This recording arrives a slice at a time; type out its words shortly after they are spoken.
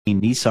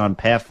Nissan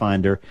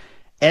Pathfinder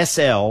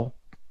SL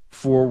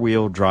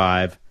four-wheel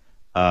drive,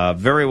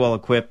 very well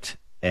equipped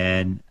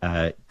and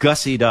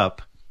gussied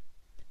up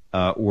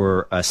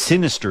or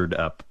sinistered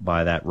up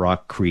by that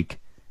Rock Creek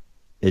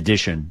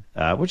edition,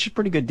 which is a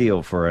pretty good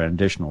deal for an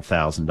additional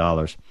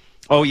 $1,000.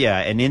 Oh yeah,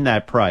 and in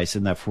that price,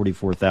 in that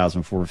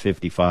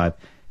 $44,455,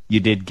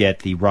 you did get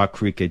the Rock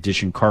Creek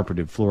edition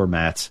carpeted floor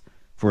mats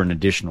for an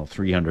additional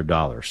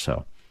 $300.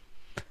 So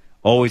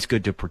always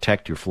good to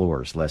protect your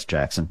floors, Les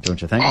Jackson,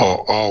 don't you think?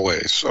 Oh,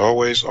 always,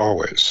 always,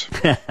 always.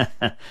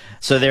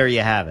 So there you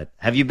have it.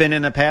 Have you been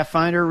in a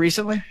Pathfinder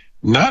recently?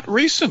 Not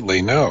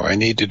recently, no. I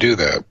need to do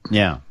that.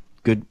 Yeah,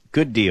 good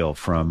deal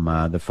from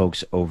the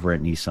folks over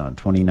at Nissan.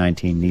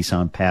 2019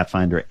 Nissan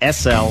Pathfinder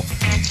SL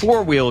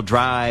four-wheel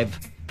drive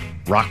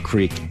Rock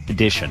Creek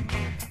edition.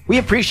 We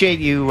appreciate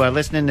you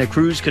listening to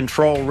Cruise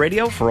Control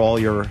Radio for all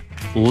your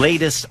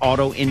latest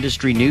auto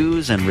industry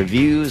news and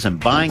reviews and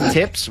buying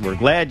tips. We're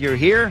glad you're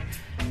here.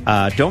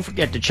 Don't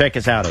forget to check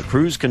us out at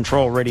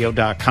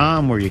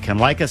cruisecontrolradio.com, where you can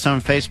like us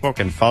on Facebook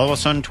and follow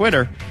us on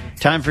Twitter.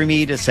 Time for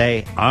me to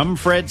say, I'm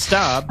Fred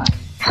Staub.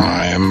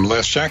 I'm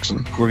Les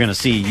Jackson. We're going to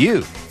see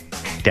you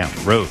down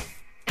the road.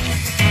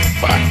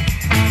 Bye.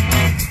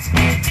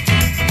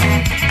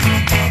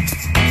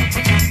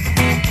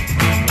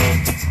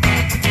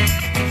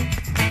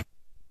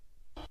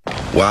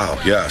 Wow,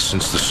 yeah,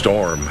 since the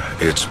storm,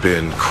 it's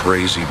been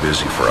crazy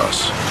busy for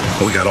us.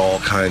 We got all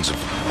kinds of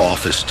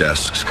office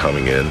desks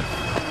coming in.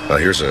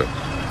 Here's a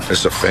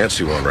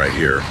fancy one right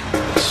here.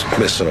 It's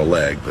missing a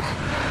leg, but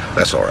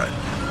that's all right.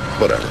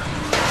 Whatever.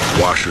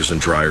 Washers and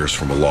dryers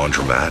from a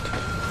laundromat.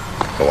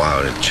 Oh,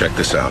 wow, and check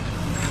this out.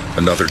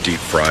 Another deep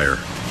fryer.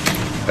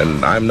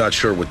 And I'm not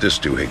sure what this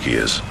doohickey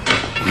is.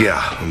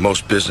 Yeah,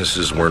 most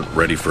businesses weren't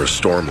ready for a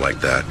storm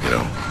like that, you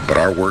know. But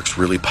our work's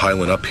really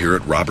piling up here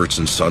at Roberts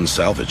 & Son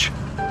Salvage.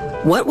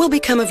 What will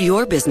become of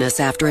your business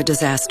after a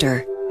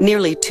disaster?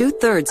 Nearly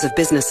 2/3 of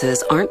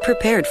businesses aren't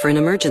prepared for an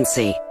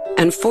emergency,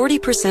 and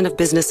 40% of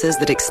businesses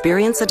that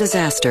experience a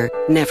disaster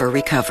never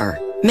recover.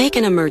 Make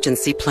an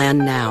emergency plan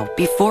now,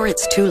 before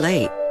it's too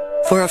late.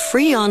 For a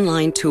free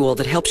online tool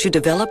that helps you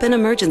develop an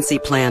emergency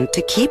plan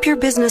to keep your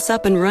business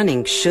up and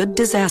running should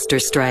disaster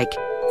strike,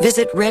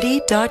 visit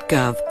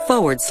ready.gov/.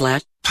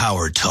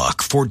 Power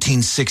Talk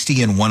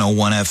 1460 and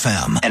 101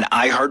 FM, an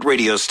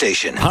iHeartRadio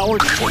station.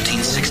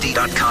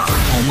 Howard1460.com,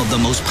 home of the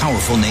most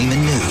powerful name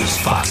in news.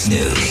 Fox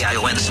News,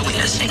 KION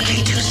Salinas, and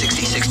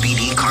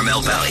K266BD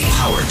Carmel Valley.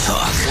 Power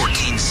Talk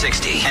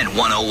 1460 and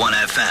 101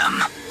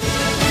 FM.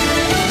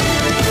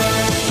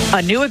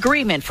 A new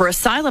agreement for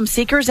asylum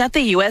seekers at the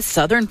U.S.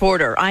 southern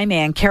border. I'm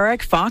Ann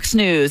Carrick, Fox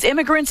News.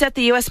 Immigrants at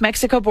the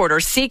U.S.-Mexico border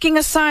seeking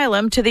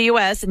asylum to the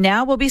U.S.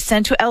 now will be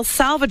sent to El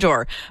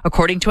Salvador,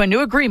 according to a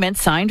new agreement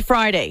signed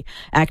Friday.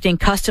 Acting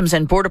Customs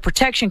and Border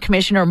Protection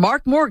Commissioner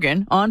Mark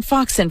Morgan on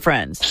Fox and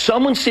Friends.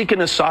 Someone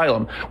seeking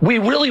asylum, we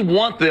really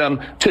want them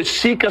to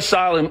seek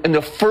asylum in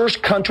the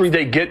first country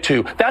they get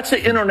to. That's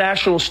the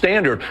international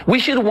standard. We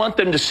should want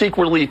them to seek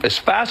relief as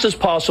fast as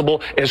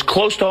possible, as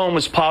close to home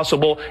as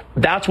possible.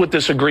 That's what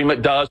this agreement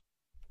does.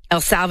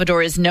 El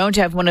Salvador is known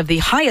to have one of the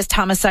highest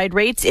homicide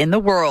rates in the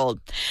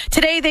world.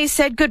 Today, they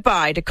said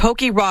goodbye to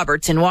Cokie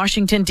Roberts in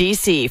Washington,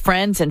 D.C.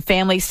 Friends and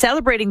family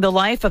celebrating the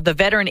life of the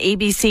veteran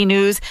ABC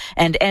News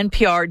and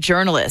NPR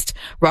journalist.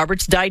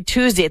 Roberts died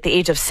Tuesday at the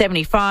age of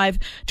 75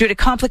 due to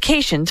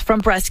complications from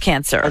breast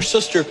cancer. Our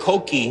sister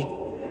Cokie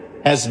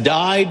has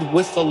died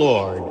with the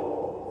Lord,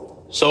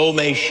 so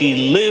may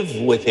she live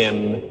with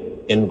him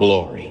in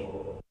glory.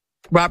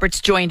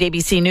 Roberts joined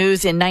ABC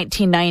News in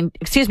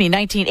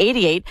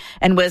 1988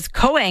 and was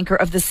co-anchor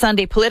of the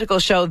Sunday political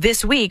show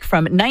This Week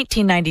from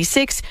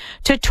 1996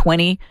 to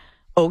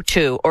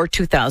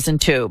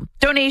 2002.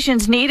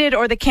 Donations needed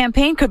or the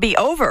campaign could be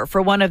over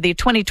for one of the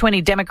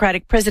 2020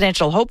 Democratic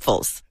presidential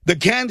hopefuls. The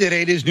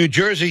candidate is New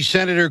Jersey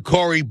Senator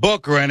Cory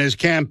Booker, and his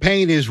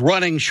campaign is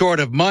running short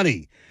of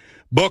money.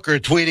 Booker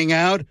tweeting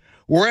out,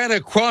 "We're at a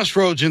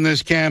crossroads in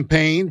this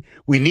campaign.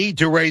 We need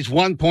to raise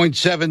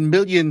 $1.7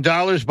 million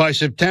by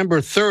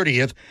September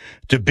 30th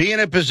to be in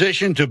a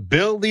position to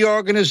build the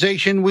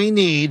organization we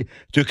need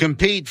to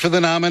compete for the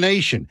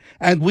nomination.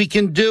 And we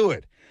can do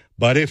it.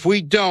 But if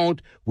we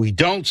don't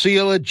see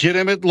a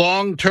legitimate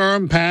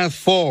long-term path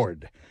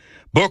forward."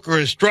 Booker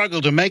has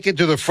struggled to make it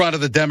to the front of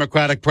the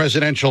Democratic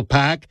presidential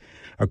pack.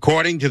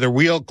 According to the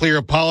Real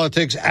Clear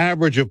Politics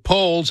average of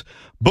polls,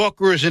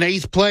 Booker is in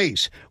 8th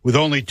place, with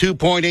only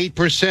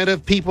 2.8%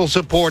 of people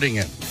supporting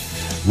him.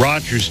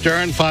 Roger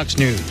Stern, Fox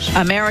News.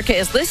 America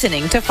is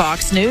listening to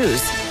Fox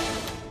News.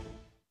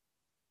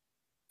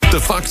 The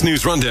Fox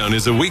News Rundown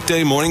is a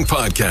weekday morning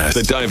podcast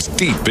that dives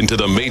deep into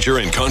the major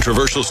and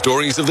controversial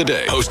stories of the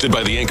day. Hosted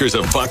by the anchors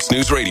of Fox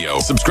News Radio.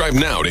 Subscribe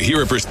now to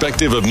hear a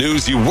perspective of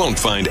news you won't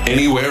find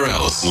anywhere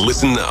else.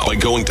 Listen now by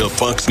going to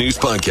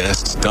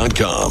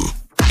foxnewspodcasts.com.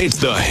 It's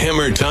the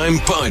Hammer Time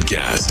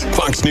Podcast.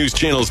 Fox News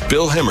Channel's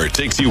Bill Hemmer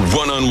takes you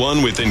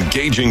one-on-one with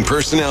engaging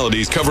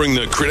personalities covering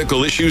the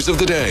critical issues of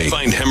the day.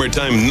 Find Hammer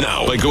Time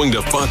now by going to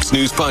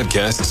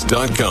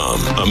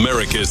foxnewspodcasts.com.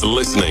 America's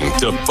listening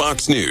to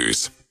Fox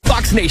News. Fox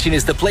Fox Nation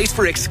is the place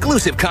for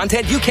exclusive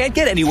content you can't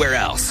get anywhere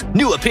else.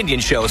 New opinion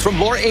shows from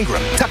Laura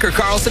Ingraham, Tucker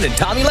Carlson, and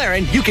Tommy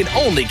Lahren you can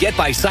only get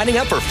by signing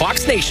up for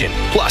Fox Nation.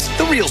 Plus,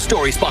 the real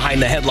stories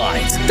behind the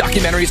headlines.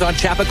 Documentaries on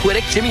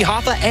Chappaquiddick, Jimmy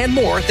Hoffa, and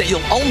more that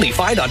you'll only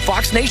find on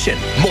Fox Nation.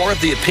 More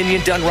of the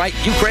opinion done right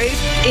you crave?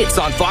 It's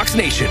on Fox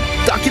Nation.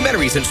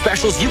 Documentaries and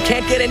specials you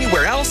can't get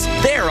anywhere else?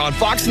 They're on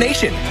Fox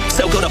Nation.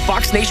 So go to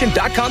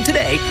foxnation.com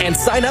today and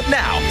sign up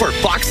now for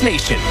Fox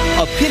Nation.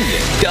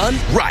 Opinion done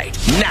right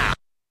now.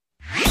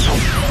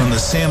 From the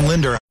Sam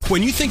Linder.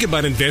 When you think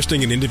about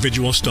investing in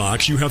individual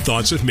stocks, you have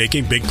thoughts of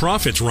making big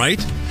profits,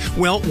 right?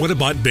 Well, what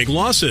about big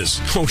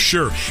losses? Oh,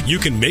 sure, you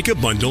can make a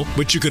bundle,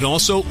 but you could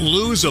also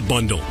lose a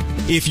bundle.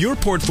 If your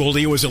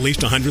portfolio is at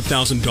least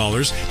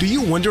 $100,000, do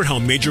you wonder how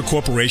major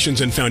corporations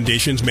and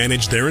foundations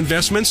manage their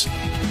investments?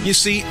 You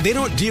see, they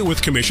don't deal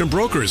with commission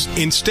brokers.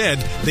 Instead,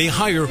 they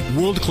hire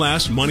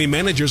world-class money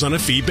managers on a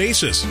fee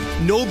basis.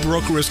 No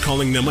broker is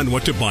calling them on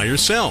what to buy or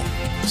sell.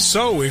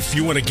 So, if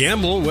you want to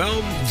gamble, well,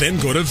 then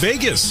go to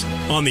Vegas.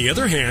 On the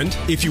other hand,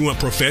 if you want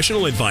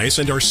professional advice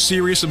and are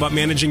serious about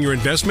managing your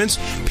investments,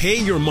 pay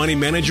your money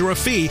manager a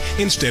fee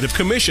instead of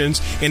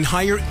commissions and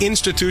hire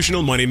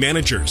institutional money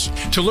managers.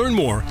 To learn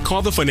more,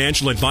 call the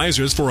financial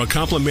advisors for a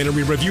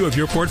complimentary review of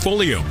your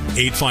portfolio.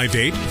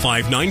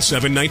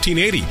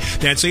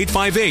 858-597-1980. That's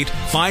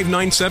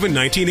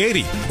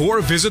 858-597-1980. Or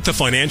visit the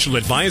financial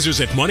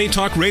advisors at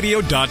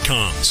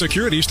moneytalkradio.com.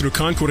 Securities through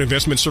Concord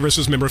Investment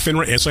Services, member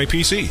FINRA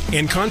SIPC,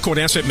 and Concord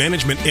Asset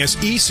Management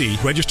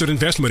SEC, registered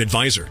investment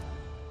advisor.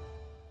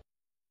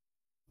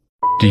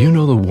 Do you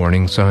know the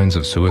warning signs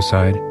of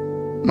suicide?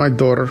 My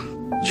daughter,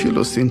 she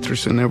lost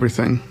interest in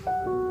everything.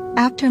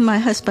 After my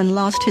husband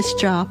lost his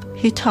job,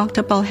 he talked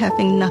about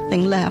having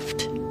nothing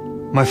left.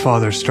 My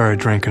father started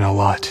drinking a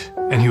lot,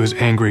 and he was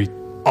angry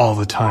all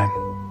the time.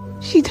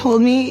 She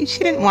told me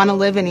she didn't want to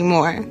live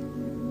anymore.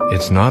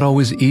 It's not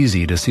always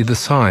easy to see the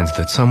signs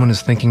that someone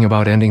is thinking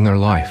about ending their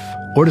life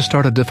or to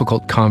start a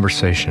difficult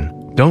conversation.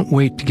 Don't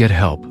wait to get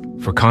help.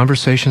 For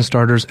conversation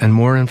starters and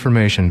more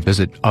information,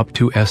 visit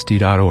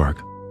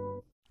up2sd.org.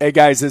 Hey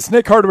guys, it's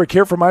Nick Hardwick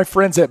here from my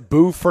friends at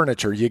Boo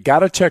Furniture. You got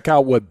to check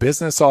out what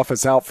Business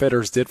Office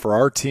Outfitters did for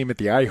our team at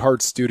the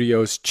iHeart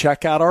Studios.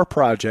 Check out our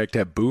project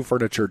at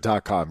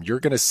boofurniture.com. You're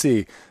going to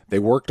see they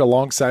worked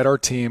alongside our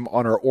team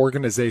on our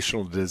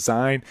organizational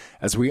design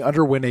as we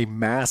underwent a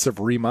massive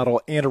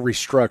remodel and a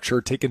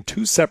restructure, taking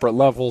two separate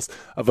levels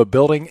of a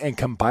building and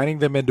combining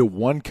them into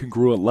one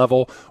congruent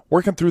level.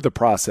 Working through the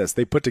process,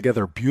 they put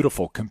together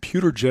beautiful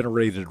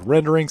computer-generated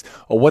renderings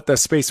of what the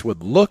space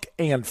would look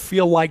and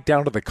feel like,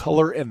 down to the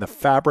color and the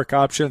fabric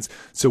options,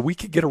 so we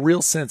could get a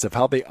real sense of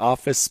how the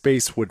office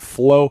space would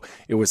flow.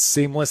 It was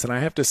seamless, and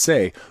I have to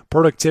say,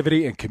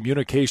 productivity and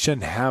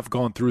communication have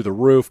gone through the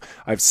roof.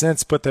 I've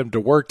since put them to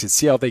work to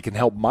see how they can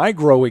help my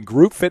growing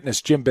group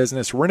fitness gym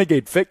business,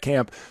 Renegade Fit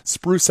Camp,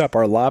 spruce up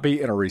our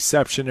lobby and our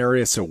reception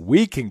area so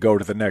we can go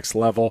to the next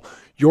level.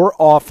 Your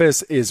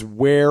office is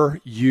where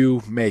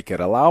you make it.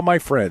 Allow my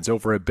friends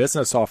over at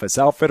Business Office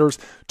Outfitters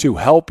to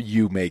help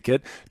you make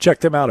it. Check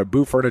them out at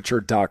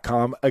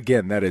boofurniture.com.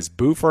 Again, that is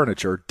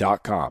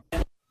boofurniture.com.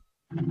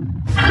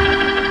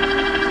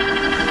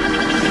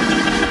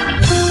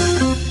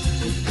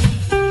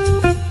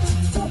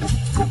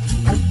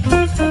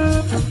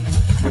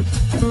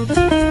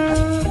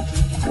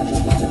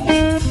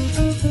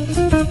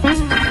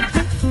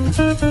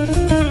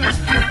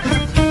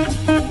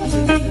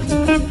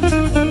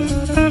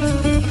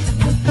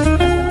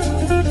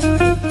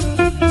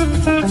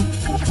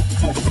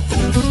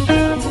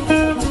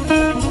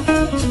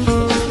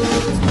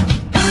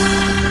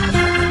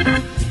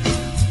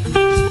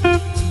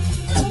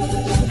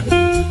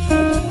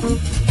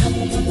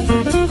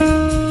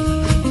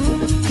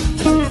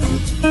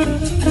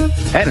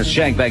 And it's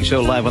Shag Bag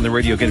Show live on the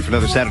radio again for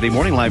another Saturday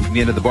morning, live from the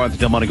end of the bar at the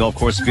Del Monte Golf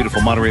Course,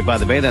 beautiful Monterey by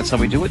the Bay. That's how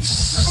we do it.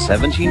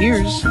 17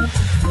 years.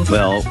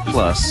 Well,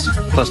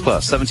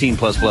 plus 17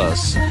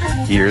 plus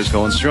years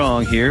going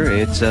strong here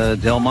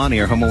at Del Monte,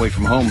 our home away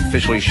from home,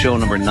 officially show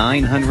number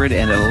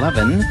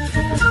 911.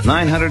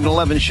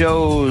 911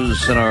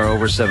 shows in our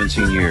over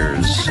 17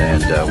 years.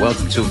 And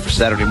welcome to it for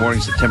Saturday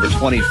morning, September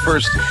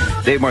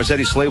 21st. Dave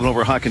Marzetti slaving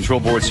over a hot control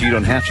board so you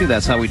don't have to.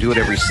 That's how we do it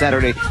every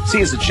Saturday.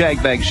 See us at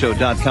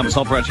shagbagshow.com. It's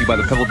all brought to you by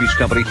the Pebble Beach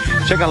Company.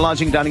 Check out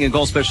lodging, dining, and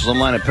golf specials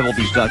online at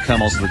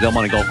pebblebeach.com. Also the Del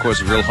Monte Golf Course,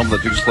 the real home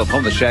of the Dukes Club, home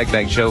of the Shag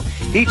Bag Show,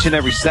 each and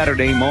every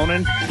Saturday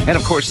morning. And,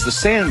 of course, the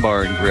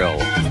Sandbar and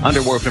Grill.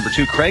 Under Wharf number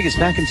 2, Craig is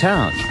back in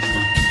town.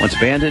 Went to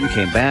Bandon,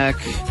 came back,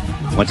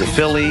 went to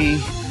Philly,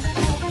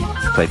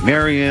 played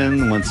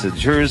Marion, went to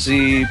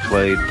Jersey,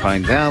 played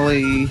Pine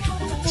Valley.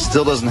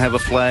 Still doesn't have a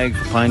flag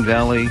for Pine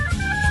Valley.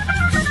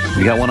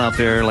 We got one out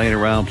there laying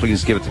around.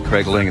 Please give it to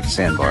Craig Lang at the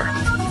Sandbar.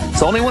 It's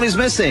the only one he's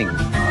missing.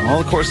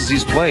 All the courses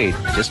he's played,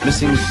 just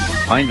missing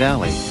Pine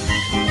Valley.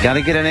 Got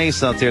to get an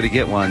ace out there to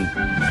get one.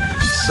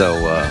 So,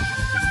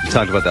 we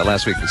talked about that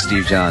last week with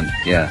Steve John.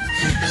 Yeah.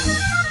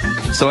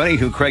 So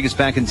anywho, Craig is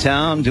back in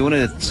town doing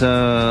it at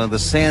the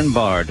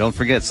Sandbar. Don't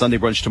forget, Sunday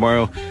brunch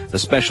tomorrow. The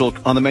special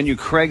on the menu,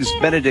 Craig's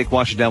Benedict,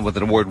 wash it down with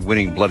an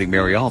award-winning Bloody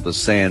Mary, all the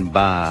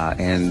Sandbar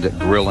and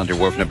Grill under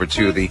Wharf number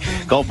 2. The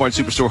Golf Mart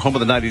Superstore, home of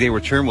the 90-day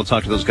return. We'll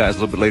talk to those guys a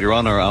little bit later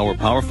on our Hour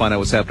Power, find out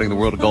what's happening in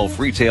the world of golf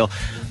retail.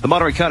 The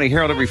Monterey County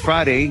Herald every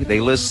Friday,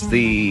 they list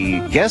the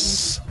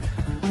guests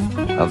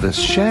of the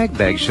Shag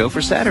Bag Show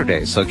for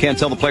Saturday. So can't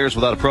tell the players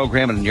without a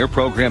program, and your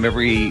program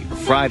every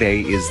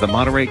Friday is the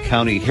Monterey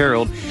County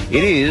Herald.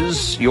 It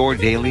is your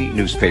daily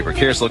newspaper.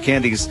 Carousel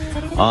Candies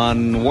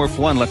on Wharf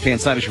 1, left-hand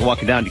side as you're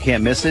walking down. You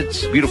can't miss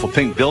it. Beautiful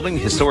pink building,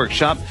 historic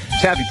shop,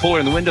 taffy puller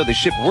in the window. They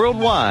ship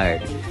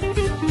worldwide.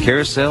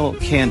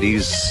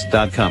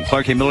 CarouselCandies.com.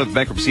 Clark A. Miller, the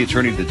bankruptcy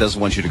attorney that doesn't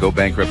want you to go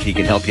bankrupt. He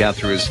can help you out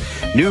through his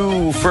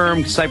new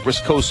firm, Cypress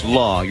Coast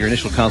Law. Your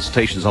initial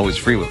consultation is always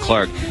free with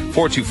Clark.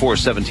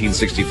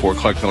 424-1764,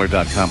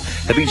 ClarkMiller.com.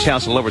 The Beach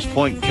House at Lovers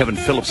Point. Kevin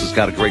Phillips has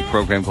got a great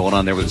program going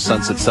on there with the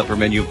Sunset Supper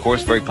menu, of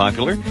course, very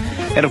popular.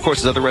 And, of course,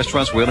 his other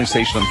restaurants, Whaling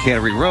Station on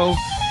Cannery Row,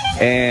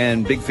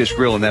 and Big Fish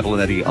Grill in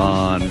Etelenetti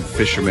on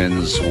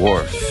Fisherman's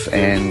Wharf.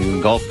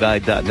 And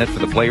golfguide.net for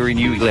the player in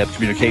you. You'll have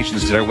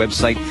communications to their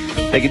website.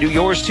 They can do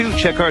yours, too.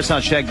 Check ours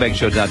out,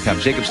 shagbagshow.com.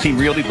 Jacob's Team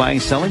Realty,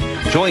 buying, selling.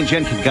 Joy and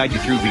Jen can guide you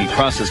through the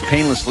process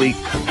painlessly,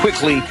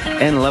 quickly,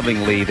 and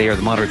lovingly. They are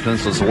the Monterey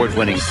Peninsula's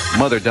award-winning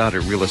mother-daughter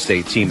real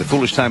estate team. The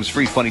Foolish Times,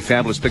 free, funny,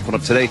 fabulous. Pick one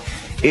up today.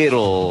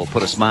 It'll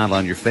put a smile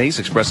on your face.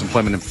 Express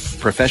Employment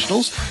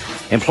Professionals.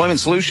 Employment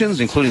solutions,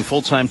 including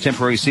full-time,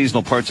 temporary,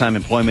 seasonal, part-time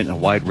employment, and a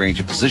wide range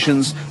of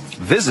positions.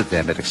 Visit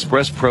them at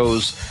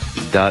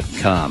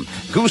expresspros.com.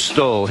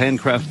 Gusto,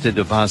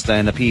 handcrafted pasta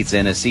and a pizza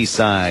in a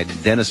seaside.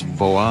 Dennis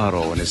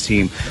Boaro and his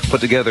team put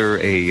together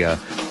a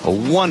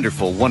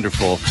wonderful,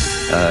 wonderful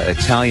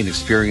Italian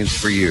experience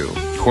for you.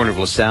 Corner of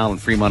LaSalle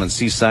and Fremont and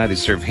Seaside. They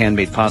serve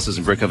handmade pastas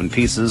and brick oven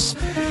pizzas,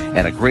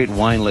 and a great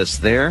wine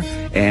list there.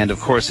 And,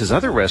 of course, his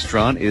other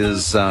restaurant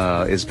is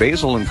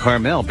Basil and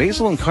Carmel.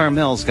 Basil and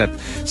Carmel's got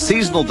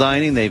seasonal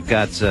dining. They've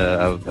got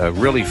a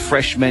really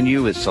fresh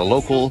menu. It's a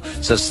local,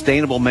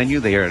 sustainable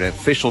menu. They are an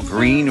official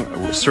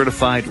green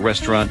certified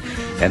restaurant,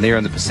 and they are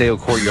in the Paseo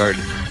Courtyard,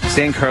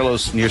 San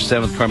Carlos, near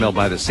 7th Carmel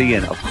by the Sea.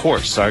 And, of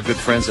course, our good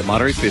friends at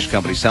Monterey Fish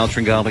Company, Sal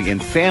Tringali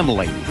and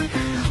family,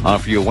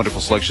 offer you a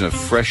wonderful selection of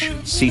fresh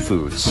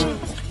seafoods.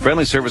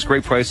 Friendly service,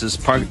 great prices,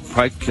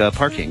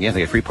 parking. Yeah,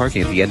 they have free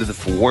parking at the end of the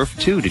wharf,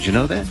 too. Did you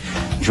know that?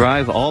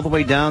 Drive all the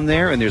way down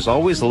there, and there's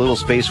always a little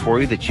space for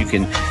you that you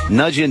can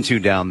nudge into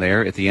down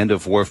there at the end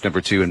of wharf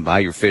number 2 and buy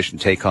your fish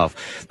and take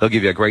off. They'll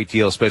give you a great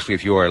deal, especially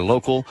if you are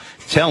local.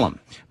 Tell them,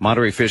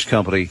 Monterey Fish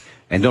Company.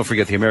 And don't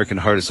forget, the American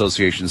Heart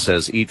Association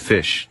says eat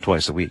fish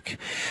twice a week.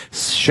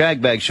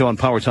 Shag Bag Show on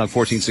Power Talk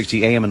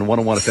 1460 AM and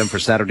 101 FM for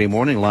Saturday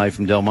morning, live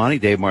from Del Monte,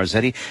 Dave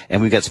Marzetti.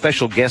 And we've got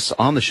special guests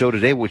on the show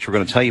today, which we're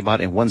going to tell you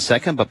about in 1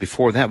 second. But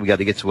before that, we got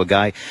to get to a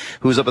guy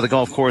who's up at the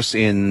golf course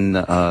in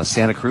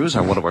Santa Cruz.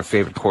 One of our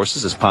favorite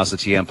courses is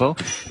Pasatiempo.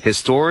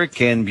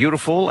 Historic and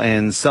beautiful,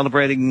 and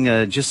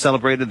just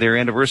celebrated their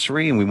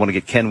anniversary. And we want to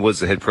get Ken Woods,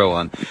 the head pro,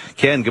 on.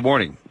 Ken, good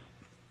morning.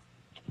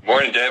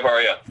 Morning, Dave. How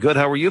are you? Good.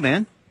 How are you,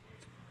 man?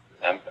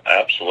 I'm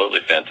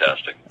absolutely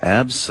fantastic.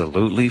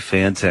 Absolutely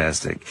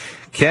fantastic.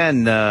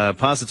 Ken,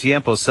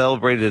 Pasatiempo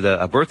celebrated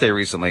a birthday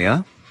recently,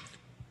 huh?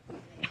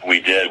 We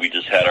did. We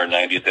just had our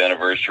 90th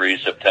anniversary.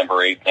 September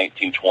 8th,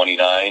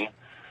 1929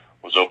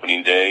 was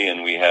opening day,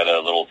 and we had a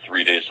little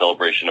 3-day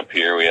celebration up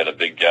here. We had a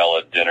big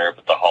gala dinner up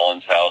at the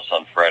Hollins House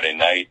on Friday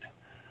night.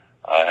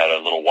 I had a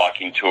little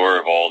walking tour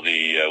of all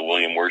the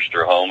William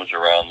Worcester homes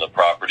around the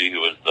property, who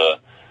was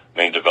the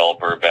main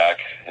developer back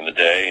in the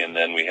day, and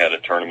then we had a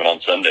tournament on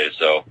Sunday.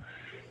 So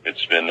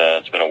it's been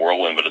a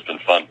whirlwind, but it's been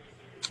fun.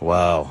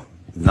 Wow,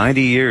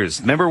 90 years.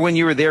 Remember when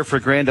you were there for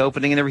grand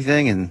opening and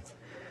everything, and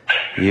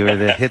you were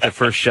hit the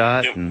first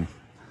shot? Didn't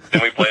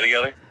we play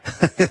together?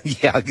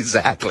 Yeah,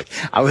 exactly.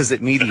 I was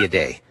at Media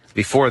Day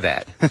before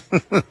that,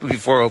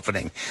 before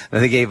opening.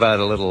 And they gave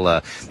out a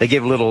little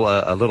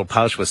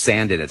pouch with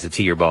sand in it to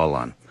tee your ball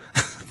on.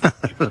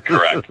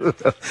 Correct.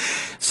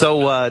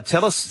 So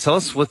tell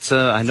us what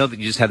I know that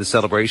you just had the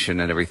celebration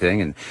and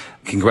everything, and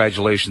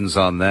congratulations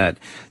on that.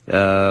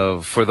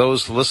 For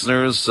those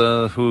listeners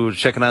who are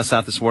checking us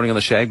out this morning on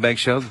the Shag Bag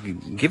Show,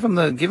 give them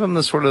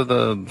the sort of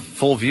the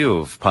full view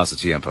of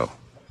Pasatiempo.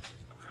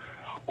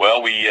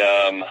 Well, we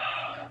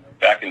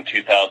back in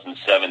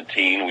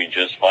 2017 we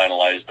just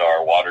finalized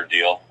our water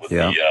deal with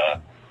the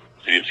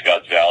city of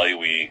Scotts Valley.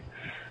 We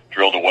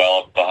drilled a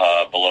well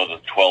up below the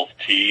 12th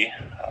tee.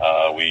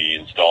 We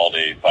installed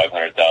a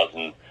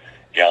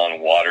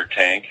 500,000-gallon water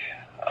tank.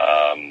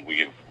 We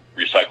have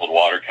recycled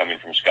water coming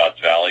from Scotts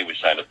Valley. We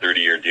signed a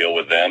 30-year deal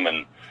with them,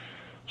 and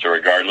so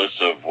regardless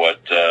of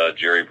what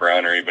Jerry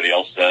Brown or anybody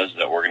else says,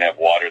 that we're going to have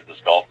water at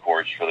this golf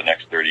course for the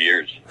next 30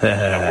 years.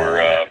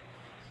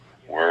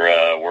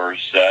 We're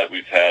set.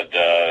 We've had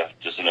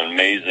just an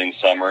amazing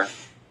summer.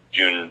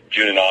 June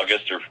and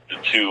August are the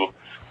two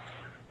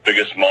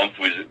biggest months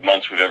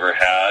we've ever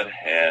had,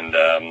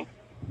 and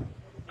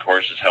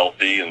course is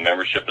healthy and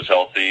membership is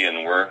healthy,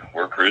 and we're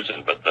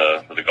cruising. But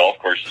the golf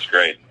course is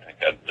great.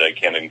 I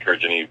can't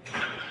encourage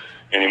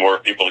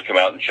people to come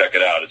out and check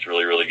it out. It's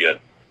really, really good.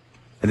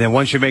 And then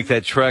once you make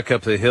that trek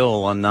up the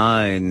hill on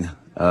 9,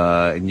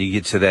 and you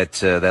get to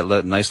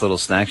that nice little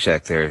snack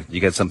shack there, you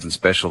got something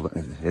special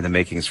in the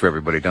makings for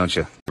everybody, don't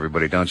you?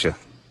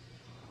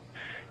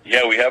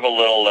 Yeah, we have a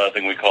little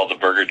thing we call the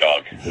Burger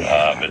Dog.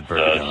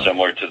 It's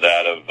similar to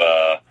that of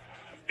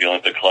the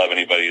Olympic Club.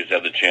 Anybody who's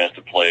had the chance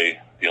to play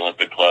the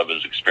Olympic Club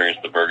has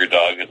experienced the Burger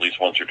Dog at least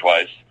once or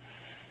twice.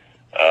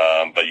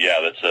 But yeah,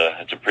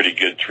 it's a pretty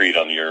good treat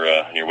on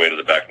your way to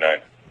the back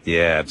 9.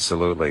 Yeah,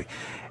 absolutely.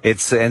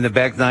 And the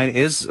back 9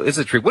 is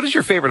a treat. What is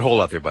your favorite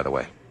hole out there, by the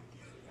way?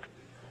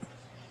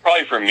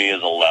 Probably for me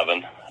is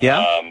 11.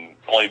 Yeah.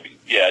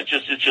 It's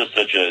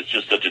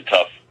just such a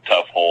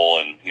tough hole,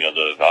 and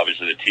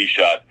obviously the tee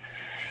shot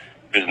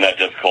isn't that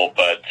difficult,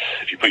 but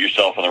if you put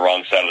yourself on the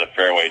wrong side of the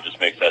fairway, it just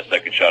makes that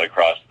second shot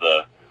across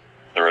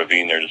the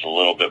ravine there just a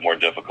little bit more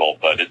difficult.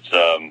 But it's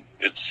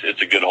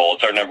a good hole.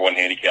 It's our number 1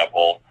 handicap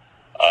hole.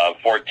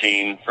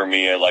 14 for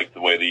me, I like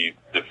the way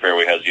the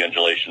fairway has the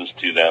undulations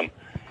to them,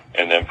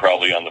 and then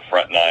probably on the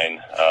front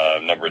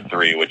 9, number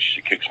 3,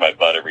 which kicks my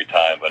butt every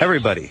time. But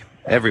everybody.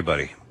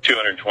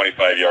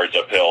 225 yards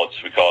uphill.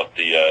 We call it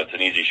it's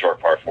an easy short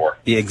par 4.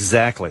 Yeah,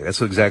 exactly.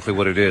 That's exactly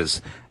what it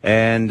is.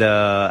 And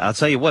I'll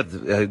tell you what,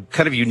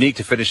 kind of unique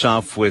to finish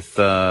off with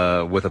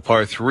a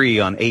par 3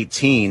 on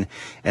 18.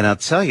 And I'll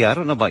tell you, I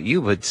don't know about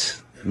you,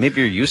 but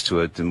maybe you're used to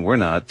it, and we're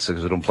not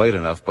because we don't play it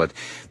enough. But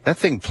that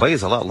thing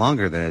plays a lot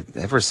longer than it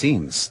ever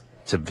seems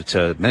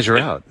to measure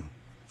out.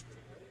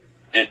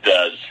 It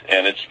does,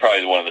 and it's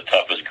probably one of the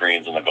toughest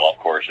greens on the golf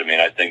course. I mean,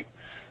 I think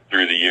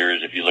through the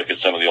years, if you look at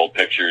some of the old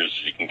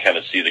pictures, you can kind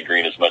of see the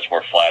green is much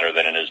more flatter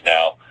than it is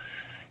now.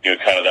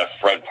 Kind of that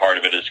front part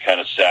of it has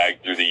kind of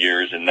sagged through the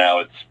years, and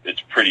now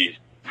it's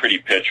pretty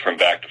pitch from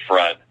back to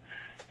front.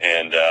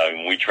 And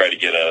we try to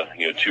get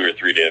a 2 or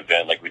 3 day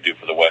event like we do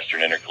for the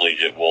Western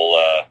Intercollegiate. We'll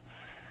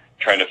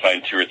trying to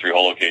find 2 or 3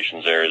 hole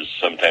locations there is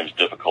sometimes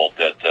difficult.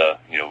 That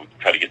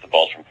try to get the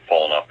balls from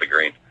falling off the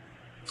green.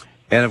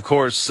 And of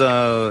course,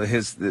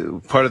 his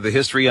part of the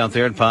history out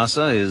there in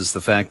Pasa is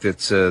the fact that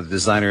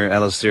designer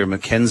Alistair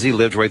McKenzie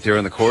lived right there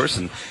on the course,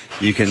 and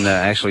you can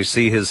actually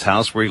see his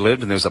house where he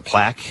lived. And there's a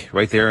plaque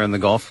right there on the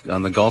golf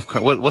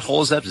cart. What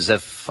hole is that? Is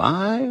that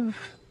 5?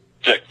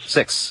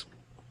 6.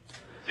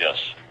 Yes.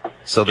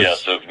 So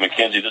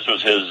McKenzie, this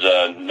was his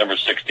number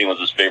 16 was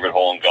his favorite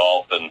hole in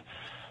golf, and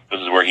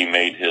this is where he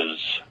made his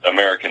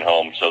American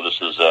home. So this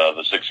is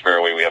the 6th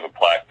fairway. We have a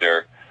plaque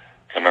there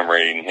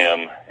commemorating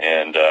him,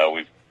 and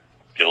we've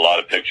get a lot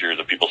of pictures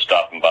of people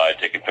stopping by,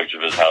 taking pictures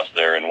of his house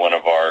there, and one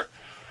of our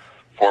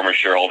former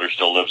shareholders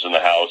still lives in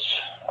the house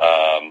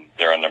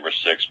there on number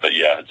 6. But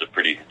yeah, it's a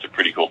pretty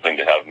cool thing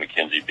to have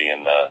McKenzie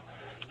being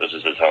this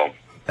is his home.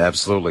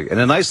 Absolutely, and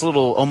a nice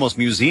little almost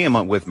museum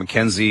with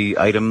McKenzie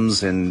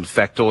items and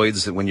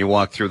factoids when you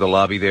walk through the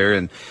lobby there,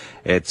 and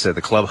it's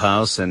the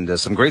clubhouse, and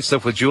some great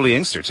stuff with Julie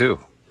Inkster too.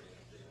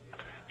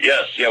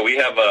 Yes, yeah, we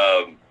have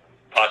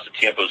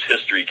Pasatiempo's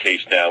history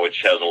case now,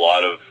 which has a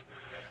lot of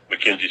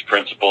McKenzie's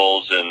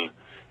principles and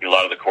a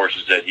lot of the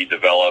courses that he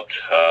developed,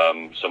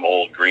 some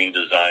old green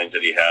designs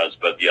that he has.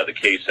 But yeah, the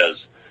case has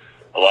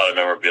a lot of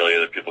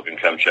memorabilia that people can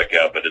come check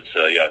out. But it's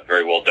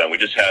very well done. We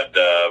just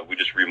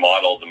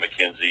remodeled the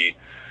McKenzie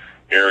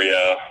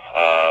area,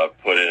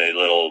 put in a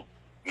little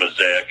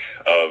mosaic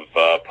of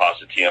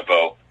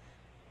Pasatiempo,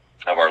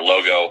 of our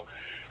logo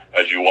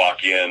as you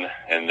walk in,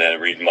 and then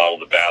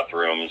remodeled the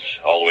bathrooms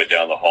all the way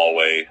down the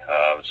hallway.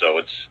 So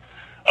it's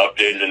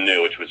updated and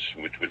new, which was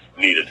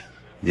needed.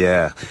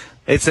 Yeah.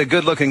 It's a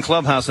good-looking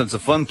clubhouse, and it's a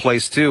fun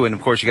place, too. And, of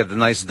course, you got the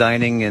nice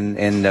dining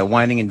and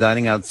wining and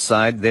dining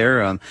outside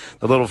there on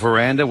the little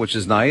veranda, which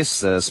is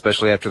nice,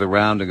 especially after the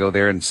round to go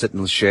there and sit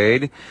in the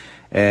shade.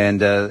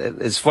 And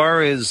as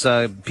far as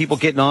people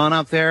getting on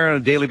out there on a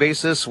daily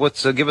basis,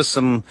 give us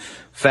some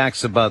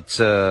facts about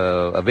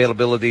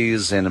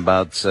availabilities and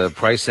about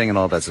pricing and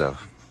all that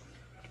stuff.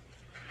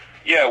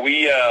 Yeah,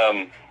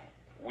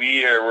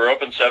 we're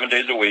open 7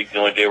 days a week. The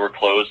only day we're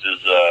closed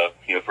is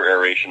for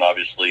aeration,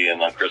 obviously, and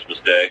on Christmas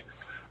Day.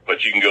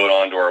 But you can go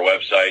on to our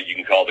website. You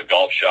can call the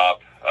golf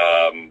shop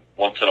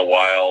once in a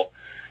while.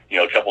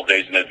 A couple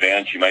days in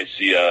advance, you might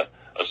see a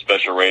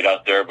special rate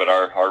out there. But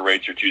our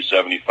rates are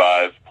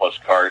 $275 plus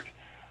cart.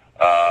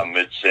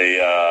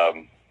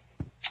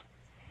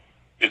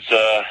 It's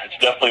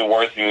definitely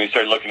worth. When we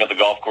started looking at the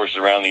golf courses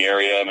around the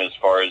area, as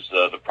far as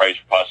the price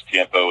for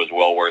Pasatiempo is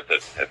well worth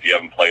it. If you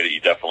haven't played it, you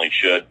definitely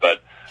should.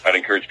 But I'd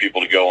encourage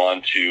people to go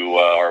on to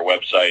our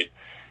website.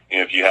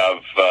 If you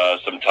have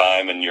some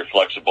time and you're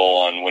flexible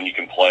on when you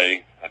can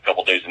play a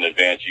couple days in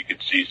advance, you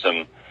could see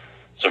some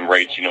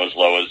rates, as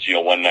low as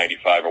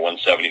 $195 or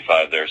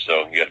 $175 there.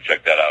 So you got to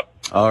check that out.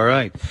 All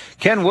right,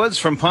 Ken Woods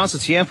from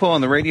Pasatiempo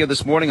on the radio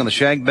this morning on the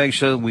Shag Bag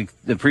Show. We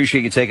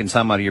appreciate you taking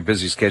time out of your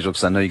busy schedule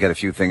because I know you got a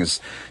few things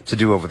to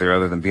do over there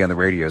other than be on the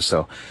radio.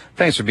 So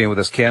thanks for being with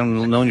us, Ken.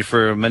 We've known you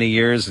for many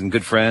years and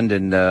good friend,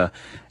 and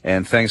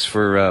thanks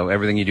for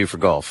everything you do for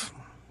golf.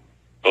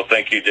 Well,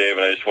 thank you, Dave,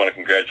 and I just want to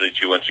congratulate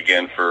you once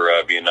again for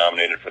being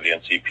nominated for the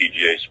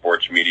NCPGA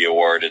Sports Media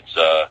Award. It's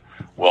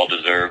well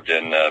deserved,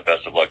 and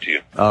best of luck to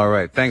you. All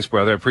right. Thanks,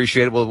 brother. I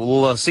appreciate it.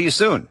 We'll see you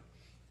soon.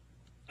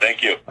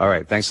 Thank you. All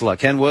right. Thanks a lot.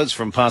 Ken Woods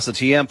from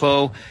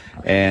Pasatiempo.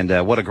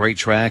 And what a great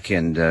track.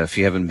 And if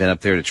you haven't been up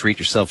there to treat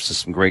yourself to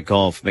some great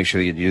golf, make sure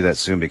that you do that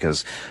soon,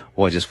 because,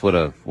 boy, just what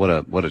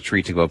a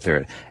treat to go up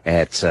there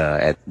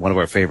at one of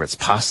our favorites,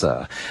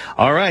 Pasa.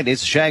 All right.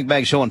 It's a Shag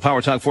Bag Show on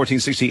Power Talk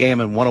 1460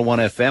 AM and 101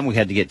 FM. We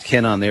had to get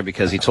Ken on there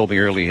because he told me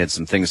earlier he had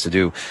some things to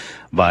do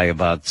by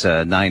about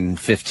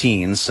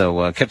 9:15.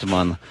 So kept him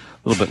on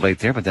a little bit late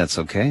there, but that's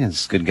okay.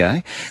 He's a good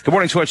guy. Good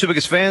morning to our two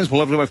biggest fans,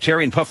 beloved wife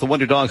Terry and Puff the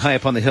Wonder Dog, high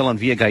up on the hill on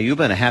Via Gayuba,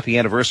 and a happy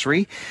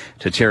anniversary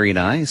to Terry and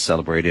I.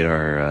 Celebrated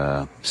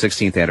our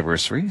 16th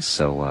anniversary,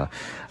 so I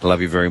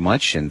love you very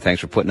much, and thanks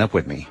for putting up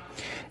with me.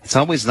 It's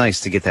always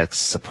nice to get that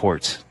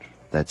support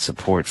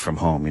from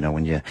home. You know,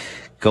 when you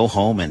go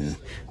home and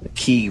the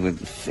key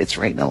fits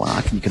right in the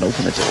lock and you can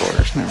open the door.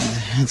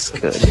 It's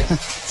good.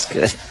 It's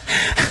good.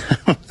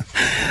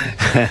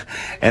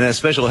 And a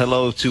special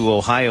hello to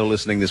Ohio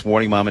listening this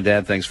morning. Mom and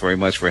Dad, thanks very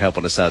much for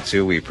helping us out,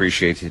 too. We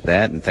appreciate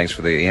that. And thanks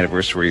for the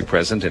anniversary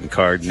present and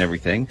card and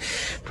everything.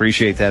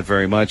 Appreciate that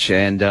very much.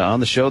 And on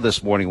the show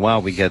this morning, wow,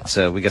 we got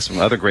some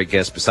other great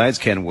guests besides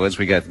Ken Woods.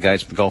 We got the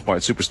guys from the Golf Mart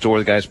Superstore,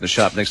 the guys from the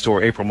shop next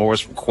door, April Morris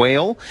from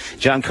Quail,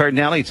 John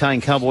Cardinale,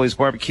 Italian Cowboys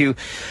Barbecue.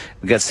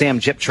 We got Sam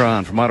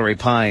Jiptron from Monterey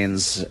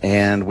Pines,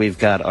 and we've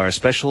got our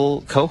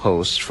special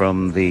co-host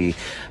from the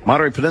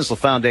Monterey Peninsula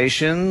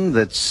Foundation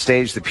that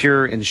staged the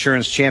Pure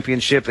Insurance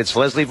Championship. It's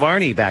Leslie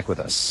Varney back with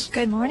us.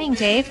 Good morning,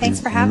 Dave. Thanks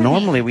for having me.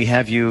 Normally we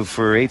have you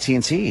for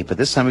AT&T, but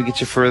this time we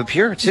get you for the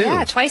Pure too.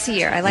 Yeah, twice a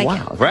year. I like it.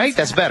 Wow, right?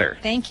 That's better.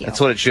 Thank you. That's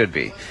what it should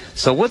be.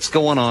 So what's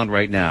going on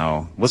right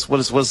now?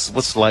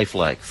 What's life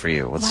like for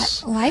you?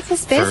 Life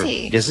is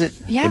busy. Is it?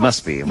 Yeah. It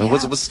must be. I mean, Yeah.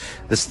 what's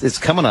this? It's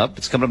coming up.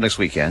 It's coming up next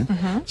weekend.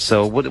 Mm-hmm.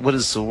 So what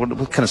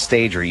kind of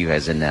stage are you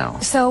guys in now?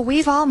 So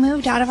we've all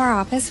moved out of our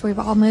office. We've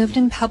all moved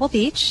in Pebble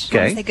Beach. I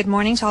want Okay. to say good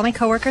morning to all my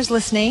coworkers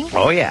listening.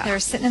 Oh, yeah. They're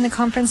sitting in the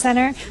conference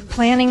center,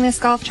 planning this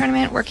golf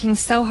tournament, working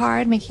so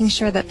hard, making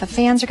sure that the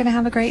fans are going to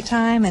have a great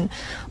time, and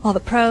all the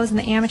pros and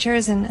the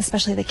amateurs, and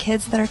especially the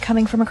kids that are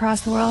coming from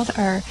across the world,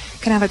 are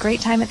going to have a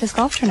great time at this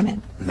golf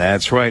tournament.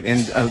 That's right.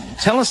 And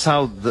tell us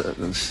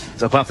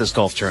about this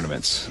golf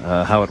tournament,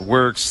 how it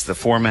works, the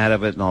format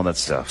of it, and all that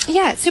stuff.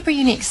 Yeah, it's super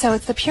unique. So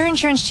it's the Pure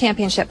Insurance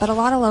Championship, but a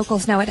lot of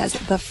locals know it as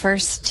the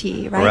First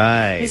Tee, right?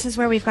 Right. This is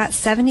where we've got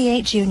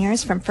 78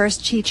 juniors from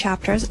First Tee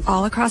chapters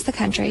all across the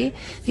country.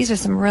 These are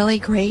some really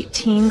great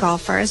teen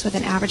golfers with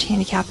an average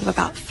handicap of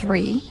about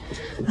 3.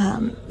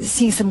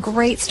 Seeing some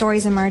great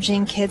stories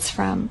emerging, kids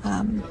from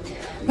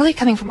really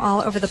coming from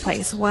all over the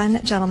place.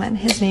 One gentleman,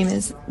 his name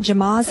is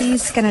Jamazi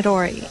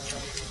Skenadori.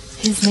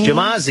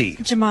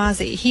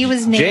 Jamazi. He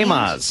was named.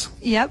 J-Maz.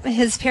 Yep.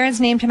 His parents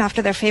named him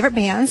after their favorite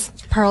bands,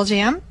 Pearl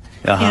Jam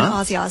and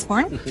Ozzy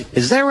Osbourne.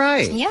 Is that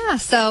right? Yeah.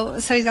 So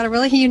he's got a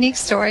really unique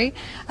story.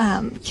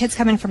 Kids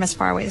coming from as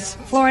far away as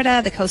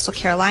Florida, the coastal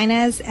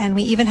Carolinas, and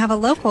we even have a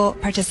local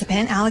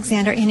participant,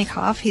 Alexander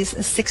Inikov. He's a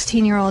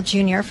 16-year-old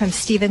junior from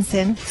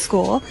Stevenson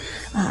School.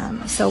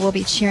 So we'll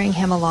be cheering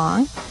him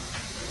along.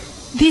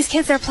 These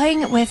kids are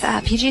playing with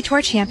PGA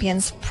Tour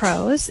champions,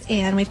 pros,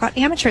 and we've got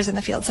amateurs in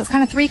the field. So it's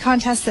kind of 3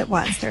 contests at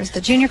once. There's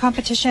the junior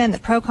competition, the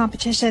pro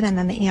competition, and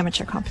then the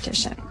amateur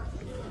competition.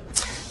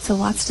 So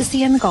lots to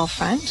see in the golf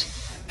front.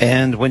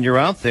 And when you're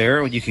out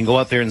there, you can go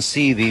out there and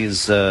see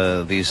these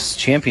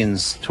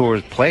Champions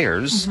Tour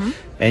players,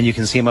 and you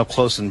can see them up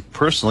close and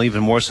personal,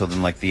 even more so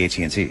than like the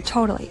AT&T.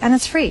 Totally. And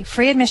it's free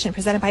admission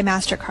presented by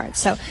MasterCard.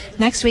 So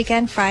next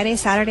weekend, Friday,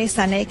 Saturday,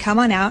 Sunday, come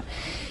on out.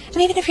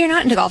 And even if you're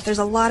not into golf, there's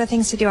a lot of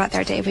things to do out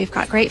there, Dave. We've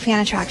got great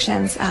fan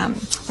attractions.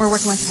 We're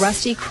working with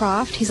Rusty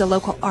Croft. He's a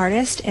local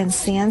artist in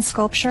sand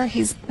sculpture.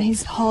 He's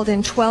hauled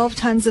in 12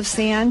 tons of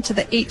sand to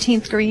the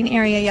 18th green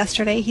area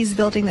yesterday. He's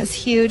building this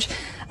huge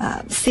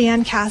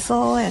sand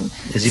castle. And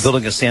is he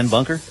building a sand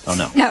bunker? Oh,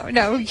 no.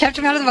 No, we kept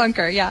him out of the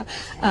bunker, yeah.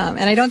 And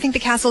I don't think the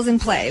castle's in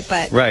play,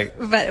 but right.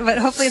 But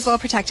hopefully it's well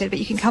protected. But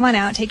you can come on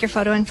out, take your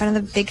photo in front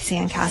of the big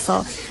sand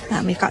castle.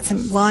 We've got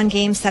some lawn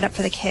games set up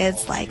for the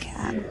kids, like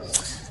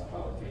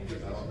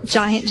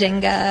giant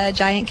Jenga,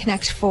 giant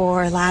Connect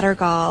 4, ladder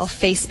golf,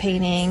 face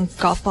painting,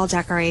 golf ball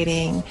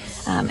decorating.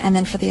 And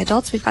then for the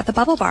adults, we've got the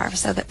bubble bar.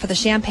 So that for the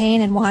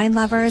champagne and wine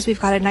lovers, we've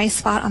got a nice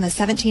spot on the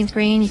 17th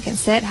green. You can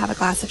sit, have a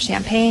glass of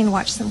champagne,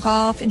 watch some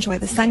golf, enjoy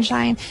the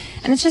sunshine.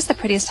 And it's just the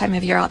prettiest time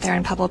of year out there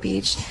in Pebble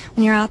Beach.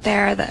 When you're out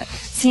there, the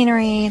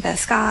scenery, the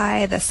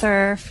sky, the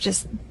surf,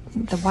 just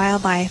the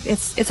wildlife,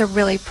 it's a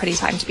really pretty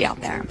time to be out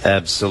there.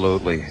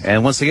 Absolutely.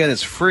 And once again,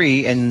 it's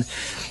free, and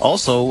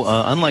also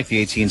unlike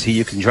the AT&T,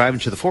 you can drive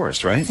into the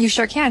forest, right? You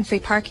sure can. Free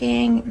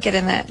parking, get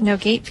in the no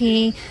gate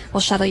fee. We'll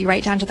shuttle you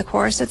right down to the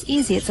course. So it's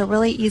easy. It's a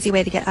really easy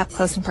way to get up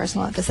close and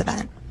personal at this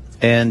event.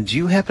 And do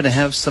you happen to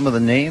have some of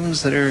the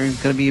names that are going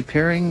to be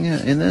appearing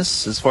in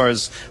this as far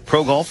as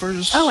pro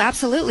golfers? Oh,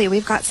 absolutely.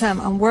 We've got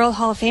some World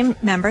Hall of Fame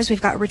members.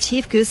 We've got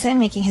Retief Goosen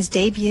making his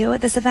debut at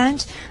this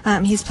event.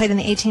 He's played in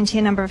the AT&T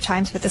a number of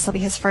times, but this will be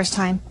his first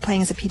time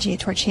playing as a PGA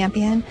Tour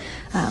champion.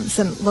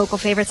 Some local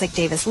favorites like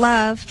Davis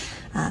Love.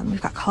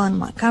 We've got Colin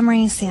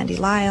Montgomery, Sandy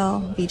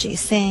Lyle, Vijay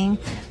Singh,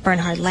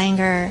 Bernhard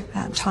Langer,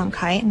 Tom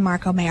Kite, and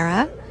Mark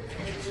O'Mara.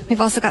 We've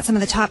also got some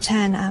of the top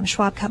 10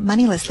 Schwab Cup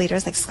money list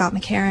leaders like Scott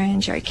McCarron,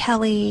 Jerry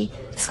Kelly,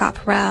 Scott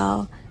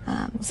Perrell.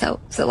 So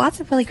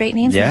lots of really great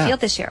names in the field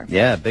this year.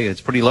 Yeah, big.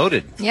 It's pretty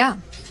loaded. Yeah.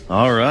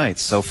 All right.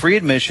 So free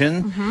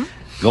admission.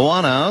 Go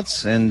on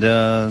out and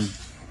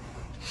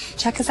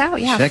check us out.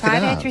 Yeah,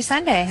 Friday through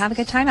Sunday. Have a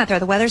good time out there.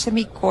 The weather's going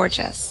to be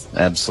gorgeous.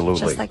 Absolutely.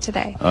 Just like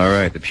today. All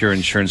right. The Pure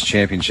Insurance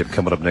Championship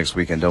coming up next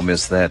weekend. Don't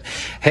miss that.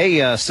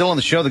 Hey, still on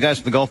the show, the guys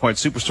from the Golf Mart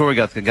Superstore. We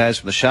got the guys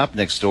from the shop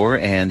next door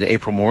and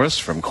April Morris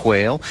from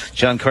Quail.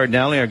 John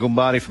Cardinale, our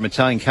Gumbati from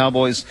Italian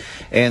Cowboys.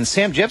 And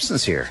Sam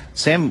Jepson's here.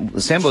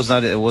 Sambo's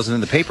wasn't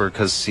in the paper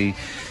because he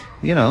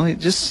knows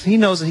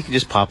that he can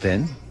just pop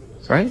in,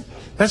 right?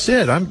 That's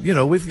it.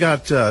 We've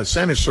got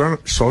Sammy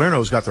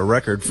Salerno's got the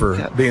record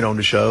for being on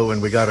the show,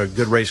 and we got a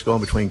good race going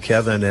between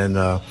Kevin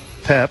and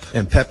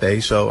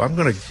Pepe. So I'm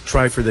going to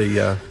try for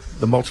the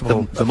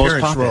multiple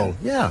appearance role.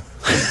 Yeah,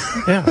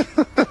 yeah.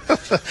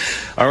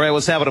 All right,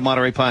 what's happening at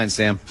Monterey Pines,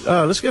 Sam?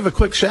 Let's give a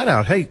quick shout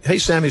out. Hey,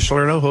 Sammy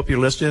Salerno. Hope you're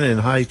listening, and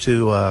hi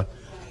to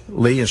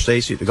Lee and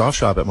Stacy at the golf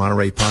shop at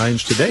Monterey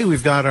Pines. Today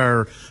we've got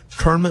our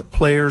Tournament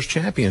Players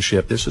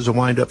Championship. This is a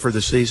wind-up for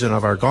the season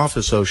of our golf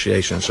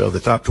association. So the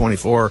top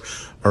 24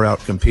 are out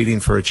competing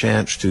for a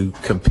chance to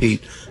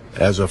compete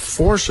as a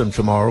foursome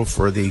tomorrow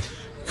for the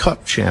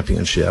Cup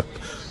Championship.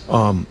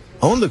 On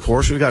the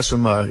course, we've got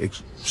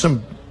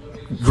some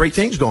great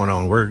things going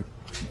on. We're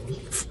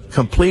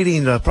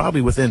completing,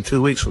 probably within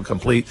 2 weeks, we'll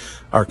complete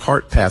our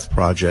cart path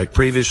project.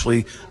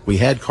 Previously, we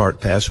had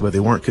cart paths, but they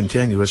weren't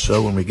continuous.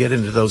 So when we get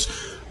into those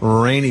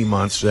rainy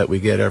months that we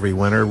get every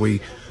winter, we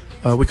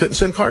couldn't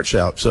send carts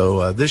out.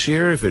 So this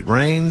year, if it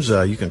rains,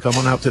 you can come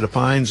on out to the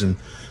Pines and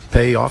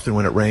pay. Often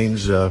when it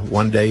rains,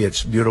 one day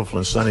it's beautiful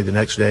and sunny the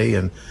next day,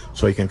 and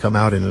so you can come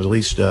out and at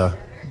least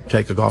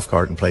take a golf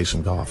cart and play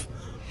some golf.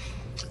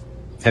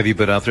 Have you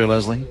been out there,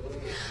 Leslie?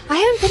 I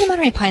haven't been to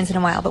Monterey Pines in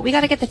a while, but we got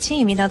to get the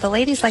team. The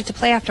ladies like to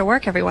play after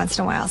work every once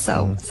in a while,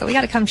 so we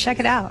got to come check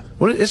it out.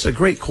 Well, it's a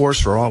great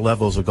course for all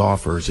levels of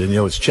golfers, and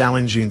it's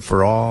challenging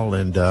for all,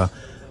 and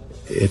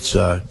it's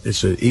an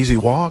easy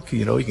walk.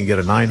 You can get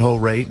a 9-hole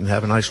rate and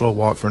have a nice little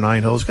walk for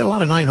 9 holes. Got a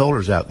lot of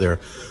 9-holers out there.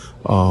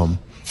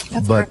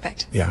 That's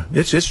perfect. Yeah,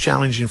 it's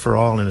challenging for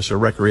all, and it's a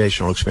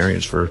recreational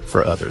experience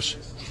for others.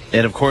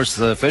 And of course,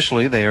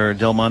 officially, they are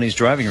Del Monte's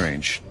driving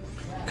range.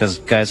 Because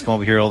guys come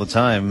over here all the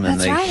time, and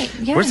right.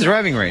 Yeah. Where's the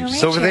driving range?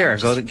 It's over there.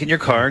 So get in your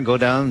car and go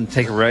down and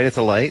take a right at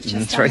the light. Just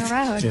and it's down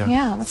right the road.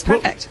 Yeah, that's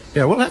perfect.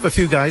 We'll have a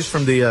few guys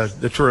from the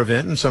tour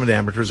event and some of the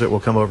amateurs that will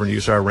come over and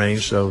use our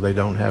range, so they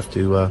don't have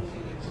to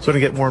sort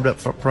of get warmed up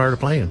prior to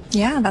playing.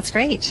 Yeah, that's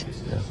great.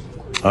 Yeah.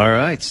 All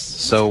right.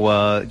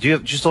 So do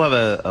you still have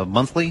a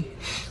monthly?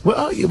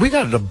 Well, we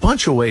got a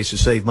bunch of ways to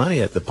save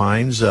money at the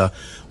Pines.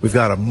 We've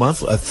got a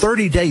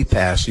 30-day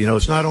pass.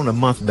 It's not on a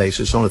month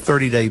basis, it's on a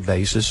 30-day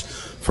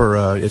basis.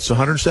 For it's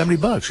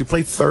 $170. You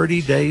play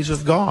 30 days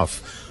of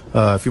golf.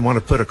 If you want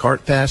to put a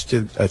cart pass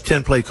to a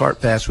 10-play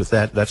cart pass with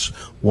that's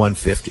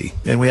 $150.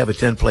 And we have a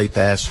 10-play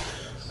pass,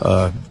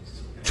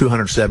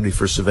 $270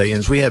 for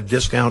civilians. We have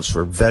discounts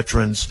for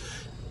veterans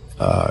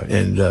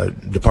and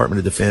Department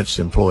of Defense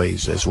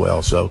employees as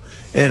well. So,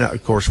 and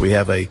of course, we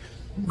have a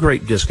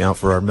great discount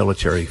for our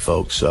military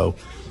folks. So,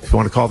 if you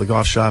want to call the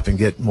golf shop and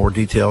get more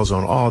details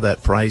on all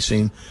that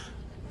pricing,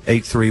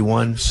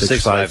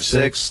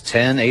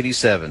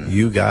 831-656-1087.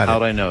 You got it.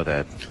 How'd I know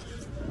that?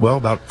 Well,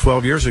 about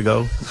 12 years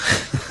ago.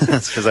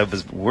 That's because I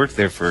worked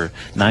there for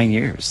 9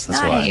 years.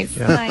 That's why.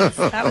 Yeah. Nice.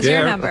 That was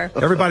your number.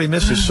 Everybody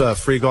misses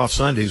free golf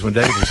Sundays when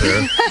Dave was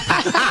there.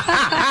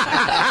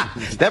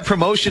 That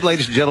promotion,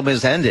 ladies and gentlemen,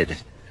 has ended.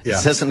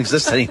 Yeah. It doesn't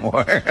exist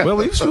anymore. Well,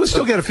 we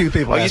still get a few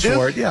people ask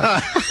for it.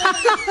 Yeah.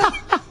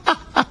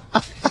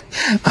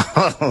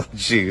 Oh,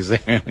 jeez,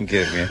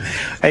 give me.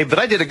 Hey, but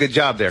I did a good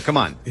job there. Come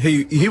on.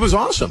 He was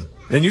awesome,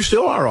 and you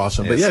still are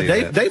awesome. But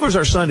yeah, Dave was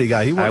our Sunday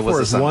guy. He worked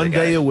for us one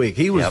day a week.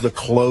 He was the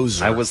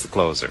closer. I was the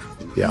closer.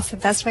 Yeah, that's the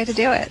best way to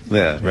do it.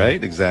 Yeah,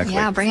 right. Exactly.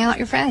 Yeah, bring out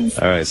your friends.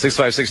 All right,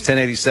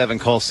 656-1087.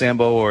 Call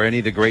Sambo or any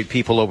of the great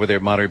people over there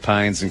at Monterey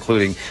Pines,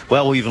 including.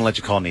 Well, we'll even let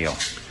you call Neil.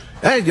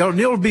 Hey, Neil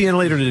will be in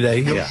later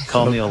today.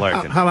 Call Neil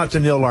Larkin. How about to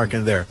Neil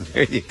Larkin there?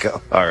 There you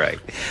go. All right,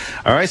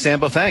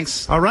 Sambo,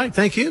 thanks. All right,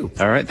 thank you.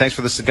 All right, thanks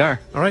for the cigar.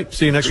 All right,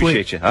 see you next week.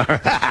 Appreciate you. All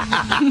right.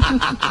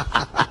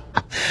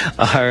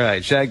 All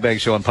right, Shag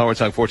Bag Show on Power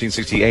Talk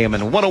 1460 AM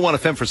and 101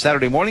 FM for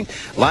Saturday morning.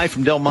 Live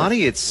from Del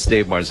Monte, it's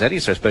Dave Marzetti.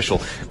 It's our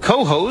special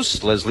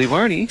co-host, Leslie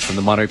Varney from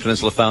the Monterey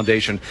Peninsula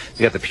Foundation.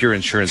 We got the Pure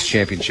Insurance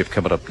Championship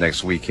coming up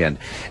next weekend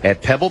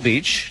at Pebble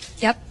Beach.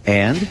 Yep.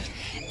 And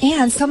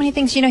so many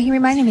things. He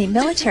reminded me,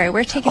 military.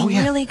 We're taking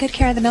really good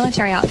care of the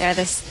military out there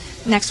this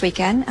next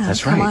weekend.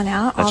 That's Come right. on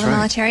out. All That's the right.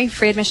 military,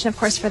 free admission, of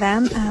course, for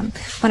them.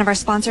 One of our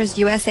sponsors,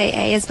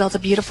 USAA, has built a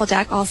beautiful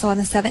deck also on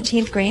the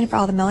 17th green for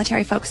all the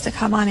military folks to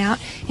come on out,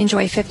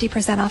 enjoy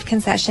 50% off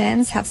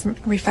concessions, have some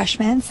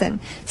refreshments and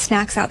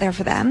snacks out there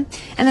for them.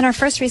 And then our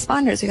first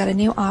responders, we got a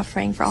new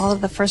offering for all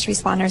of the first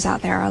responders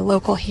out there, our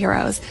local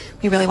heroes.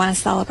 We really want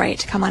to celebrate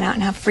to come on out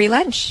and have free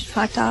lunch,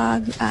 hot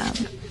dog,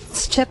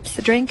 chips,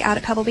 a drink out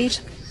at Pebble Beach.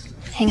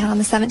 Hang out on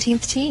the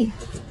 17th tee.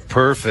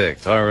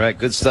 Perfect. All right.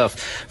 Good stuff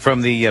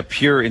from the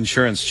Pure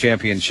Insurance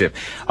Championship.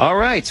 All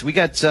right. We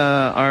got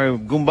our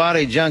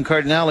Gumbare John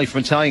Cardinale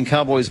from Italian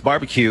Cowboys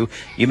Barbecue.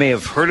 You may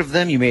have heard of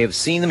them. You may have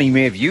seen them. You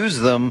may have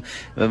used them.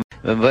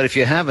 But if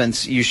you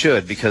haven't, you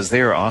should, because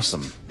they are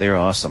awesome. They are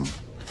awesome.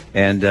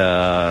 And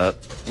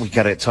we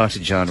got to talk to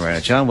John right now.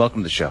 John, welcome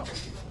to the show.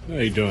 How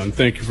you doing?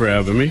 Thank you for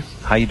having me.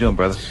 How you doing,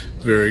 brother?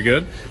 Very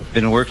good.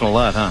 Been working a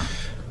lot, huh?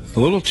 A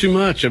little too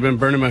much. I've been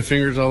burning my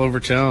fingers all over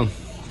town.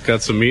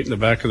 Got some meat in the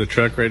back of the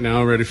truck right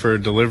now, ready for a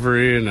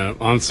delivery and an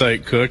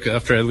on-site cook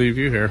after I leave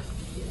you here.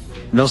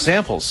 No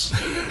samples.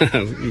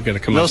 You got to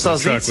come no up to the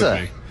truck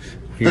salsiccia. with me.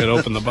 You got to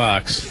open the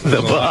box.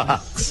 The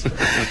box.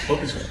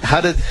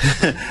 How did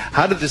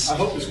this? I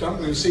hope this. I'm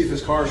going to see if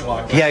this car's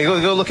locked. Yeah,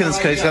 go look in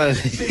this car.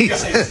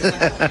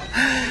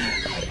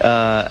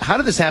 How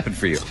did this happen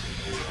for you?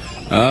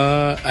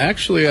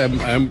 Actually, I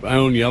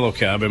own Yellow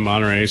Cab in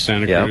Monterey,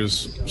 Santa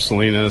Cruz,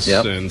 Salinas,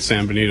 and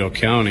San Benito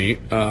County.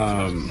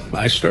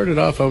 I started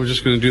off, I was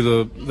just going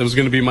to that was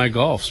going to be my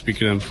golf.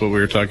 Speaking of what we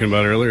were talking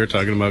about earlier,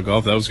 talking about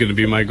golf, that was going to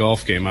be my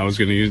golf game. That was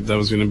going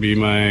to be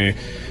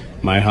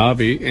my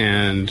hobby,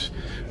 and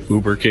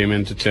Uber came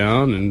into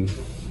town, and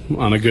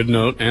on a good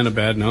note and a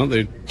bad note,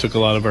 they took a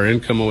lot of our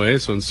income away.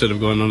 So instead of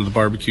going onto the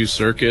barbecue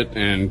circuit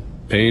and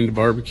paying to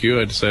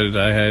barbecue, I decided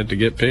I had to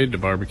get paid to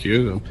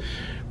barbecue.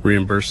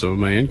 Reimburse some of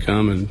my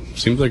income, and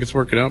seems like it's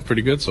working out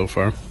pretty good so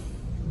far.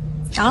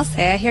 I'll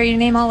say, I hear your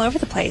name all over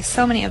the place.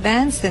 So many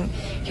events, and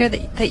hear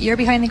that you're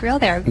behind the grill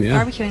there,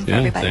 barbecuing for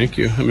everybody. Thank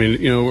you. I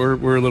mean,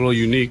 we're a little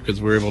unique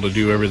because we're able to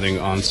do everything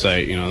on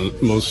site.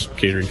 Most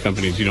catering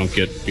companies, you don't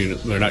get,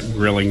 they're not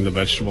grilling the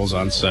vegetables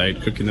on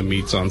site, cooking the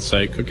meats on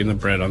site, cooking the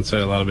bread on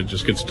site. A lot of it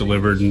just gets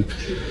delivered in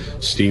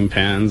steam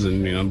pans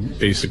and,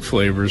 basic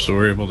flavors. So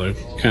we're able to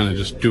kind of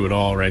just do it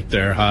all right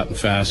there, hot and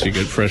fast. You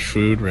get fresh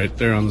food right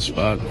there on the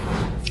spot.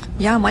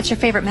 Yeah, and what's your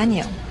favorite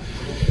menu?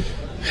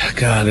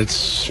 God,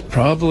 it's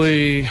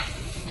probably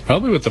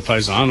what the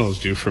Paisanos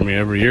do for me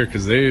every year,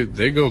 because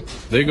they go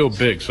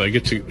big. So I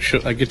get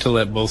to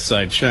let both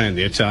sides shine,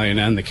 the Italian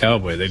and the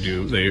cowboy.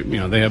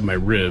 They have my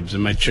ribs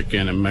and my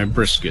chicken and my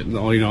brisket and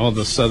all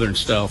the Southern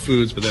style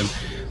foods. But then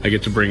I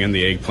get to bring in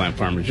the eggplant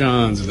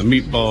parmesans and the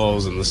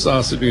meatballs and the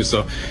sausage.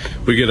 So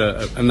we get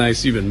a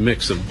nice even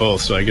mix of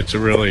both. So I get to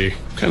really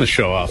kind of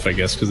show off, I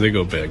guess, because they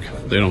go big.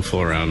 They don't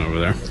fool around over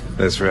there.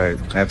 That's right.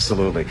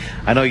 Absolutely.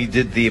 I know you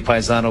did the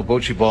Paisano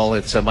Bocce Ball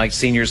at Mike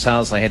Senior's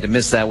house. I had to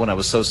miss that one. I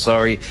was so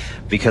sorry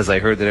because I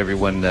heard that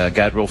everyone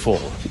got real full.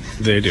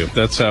 They do.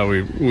 That's how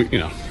we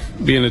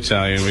being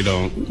Italian,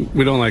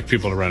 we don't like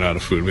people to run out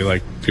of food. We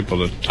like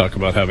people to talk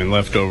about having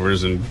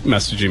leftovers and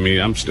messaging me,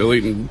 I'm still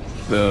eating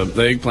the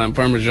eggplant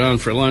parmesan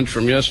for lunch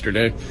from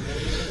yesterday.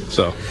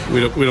 So we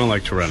don't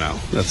like to run out.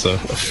 That's a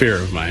fear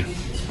of mine.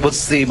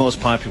 What's the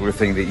most popular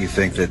thing that you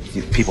think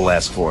that people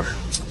ask for?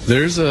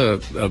 There's a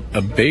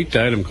baked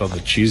item called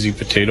the cheesy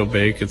potato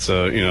bake. It's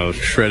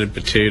shredded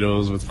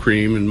potatoes with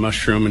cream and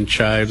mushroom and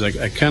chives.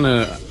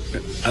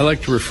 I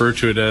like to refer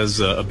to it as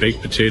a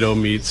baked potato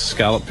meets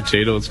scalloped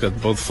potato. It's got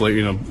both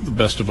flavor, the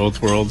best of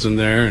both worlds in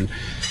there, and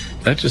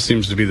that just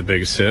seems to be the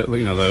biggest hit.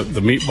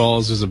 The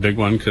meatballs is a big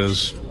one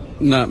because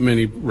not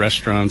many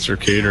restaurants or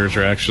caterers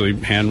are actually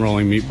hand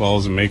rolling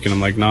meatballs and making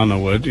them like Nana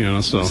would.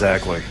 So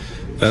exactly.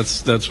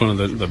 That's one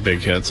of the big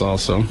hits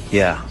also.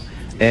 Yeah.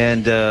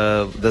 And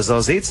the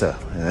salsiccia,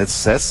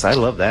 that's I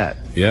love that.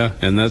 Yeah,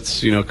 and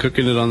that's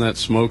cooking it on that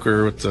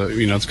smoker with the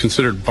it's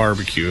considered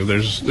barbecue.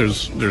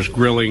 There's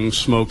grilling,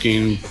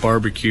 smoking,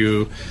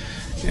 barbecue,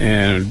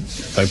 and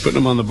by putting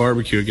them on the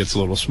barbecue, it gets a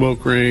little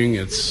smoke ring.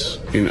 It's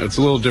it's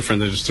a little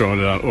different than just throwing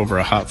it out over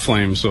a hot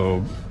flame.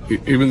 So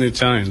even the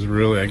Italians,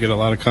 really, I get a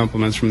lot of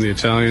compliments from the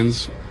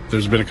Italians.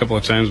 There's been a couple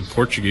of times with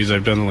Portuguese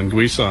I've done the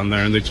linguiça on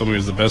there, and they told me it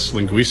was the best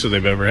linguiça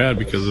they've ever had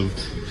because of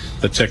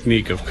the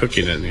technique of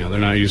cooking it. They're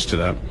not used to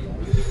that.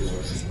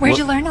 Where'd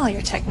you learn all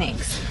your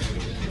techniques?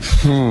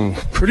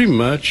 Pretty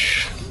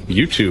much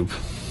YouTube.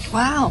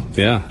 Wow.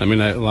 Yeah, I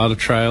mean, a lot of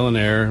trial and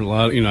error. A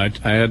lot,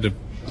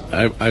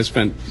 I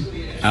spent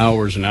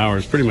hours and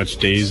hours, pretty much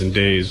days and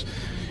days,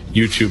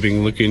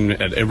 YouTubing, looking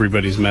at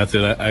everybody's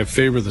method. I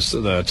favor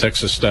the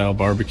Texas style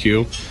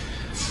barbecue.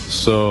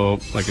 So,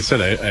 like I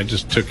said, I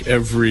just took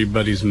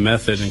everybody's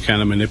method and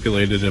kind of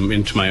manipulated them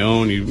into my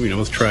own.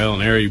 With trial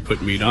and error, you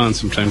put meat on.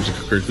 Sometimes the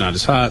cooker's not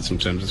as hot.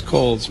 Sometimes it's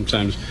cold.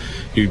 Sometimes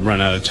you run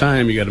out of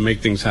time. You got to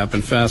make things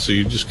happen fast. So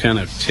you just kind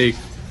of take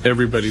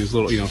everybody's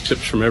little,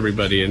 tips from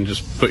everybody and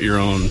just put your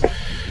own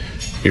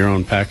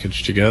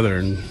package together.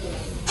 And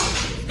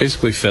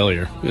basically,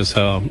 failure is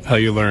how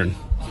you learn.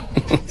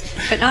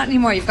 But not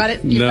anymore. You've got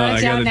it.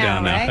 I got it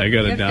down now. I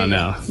got it down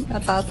now.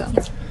 That's awesome.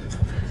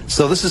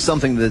 So this is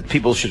something that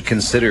people should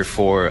consider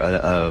for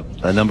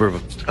a number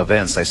of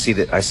events. I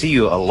see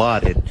you a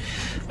lot at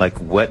like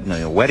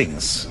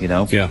weddings,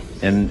 Yeah.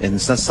 And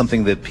it's not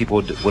something that people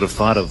would have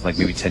thought of like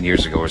maybe 10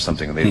 years ago or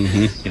something. They,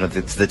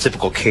 the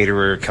typical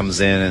caterer comes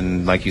in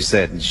and, like you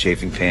said,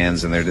 shaving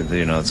pans, and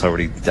it's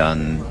already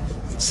done,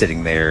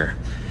 sitting there.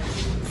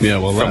 Yeah,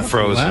 well,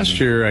 frozen. Last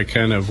year I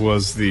kind of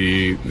was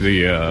the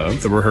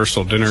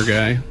rehearsal dinner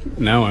guy.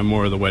 Now I'm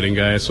more of the wedding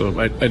guy. So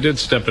I did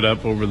step it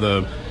up over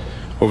the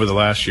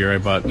last year. I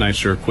bought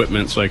nicer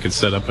equipment so I could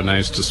set up a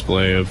nice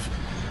display of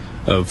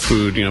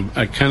food.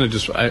 I kind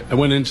of I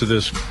went into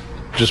this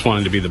just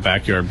wanting to be the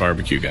backyard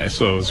barbecue guy.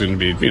 So it was going to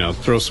be,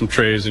 throw some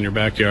trays in your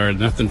backyard,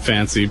 nothing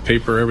fancy,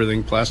 paper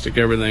everything, plastic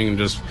everything, and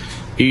just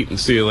eat and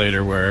see you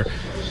later. Where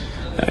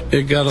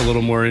it got a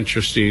little more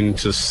interesting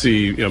to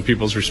see,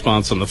 people's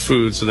response on the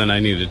food. So then I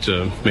needed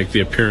to make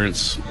the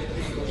appearance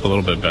a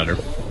little bit better.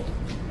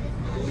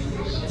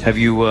 Have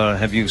you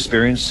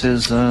experienced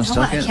his stuff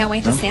I yet? can't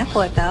wait to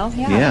sample it, though.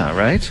 Yeah. Yeah,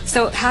 right?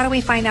 So how do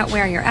we find out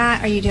where you're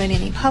at? Are you doing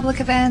any public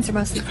events or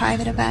mostly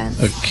private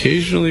events?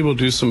 Occasionally we'll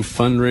do some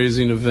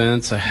fundraising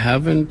events. I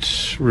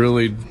haven't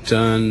really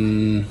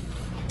done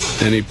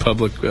any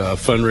public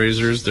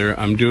fundraisers.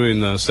 I'm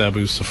doing the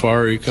Sabu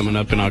Safari coming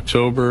up in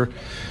October.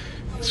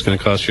 It's going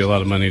to cost you a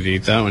lot of money to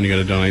eat that one. You got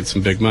to donate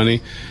some big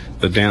money.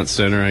 The Dance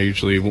Center, I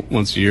usually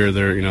once a year,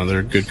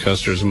 they're good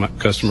customers of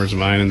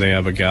mine, and they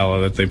have a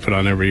gala that they put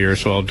on every year.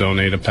 So I'll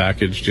donate a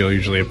package deal,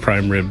 usually a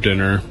prime rib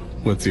dinner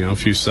with a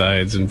few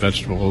sides and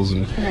vegetables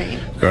and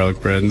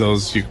garlic bread. And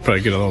those you could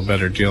probably get a little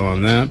better deal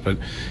on that, but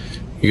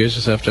you guys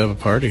just have to have a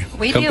party.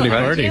 We company do,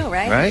 party,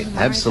 right? Right,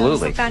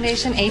 absolutely.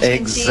 Foundation,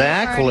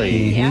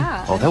 exactly.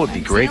 Yeah. Oh, that would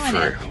be great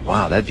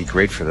that'd be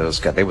great for those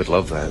guys. They would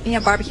love that. Yeah,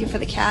 barbecue for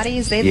the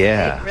caddies. They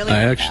really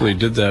I actually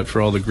did that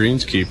for all the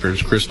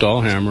greenskeepers. Chris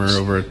Dahlhammer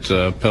over at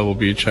Pebble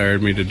Beach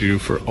hired me to do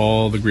for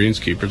all the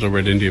greenskeepers over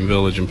at Indian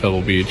Village in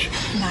Pebble Beach.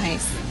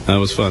 Nice. That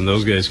was fun.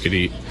 Those guys could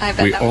eat. I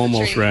bet we that was a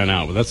almost treat. ran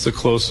out, but that's the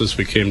closest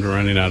we came to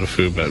running out of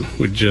food, but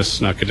we just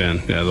snuck it in.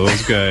 Yeah,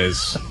 those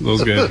guys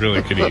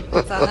really could eat.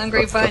 It's a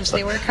hungry bunch.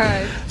 They work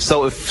hard.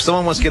 So if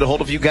someone wants to get a hold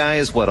of you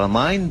guys, what,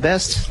 online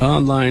best?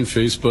 Online,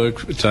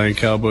 Facebook, Italian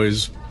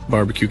Cowboys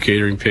Barbecue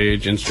Catering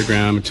page,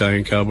 Instagram,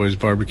 Italian Cowboys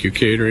Barbecue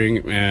Catering,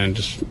 and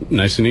just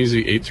nice and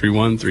easy,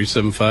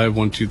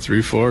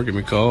 831-375-1234. Give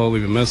me a call,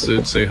 leave a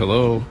message, say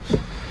hello.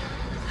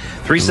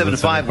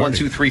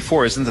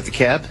 375-1234, isn't that the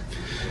cab?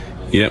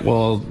 Yeah,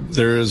 well,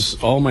 there's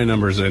all my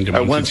numbers end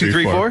in 1, 2,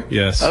 3, 4.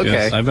 Yes, okay.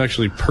 Yes. I've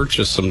actually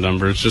purchased some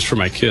numbers just for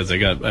my kids. I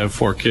have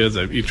 4 kids.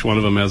 Each one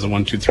of them has a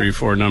 1, 2, 3,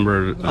 4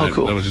 number. Oh,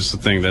 cool. That was just the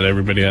thing that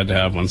everybody had to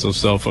have one. So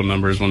cell phone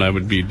numbers, when I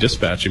would be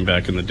dispatching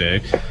back in the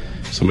day,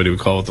 somebody would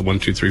call with the 1,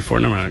 2, 3, 4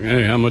 number. I'm like,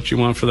 hey, how much you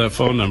want for that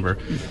phone number?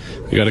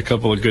 You got a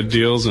couple of good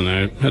deals, and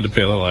I had to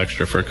pay a little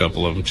extra for a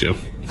couple of them too.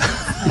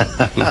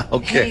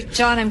 Okay. Hey,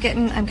 John, I'm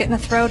getting a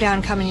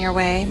throwdown coming your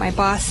way. My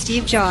boss,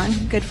 Steve John,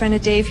 good friend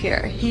of Dave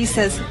here, he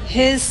says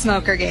his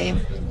smoker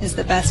game is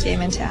the best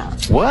game in town.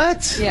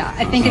 What? Yeah,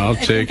 I think I'll I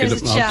think take there's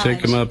it. a I'll take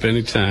challenge. them up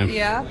anytime.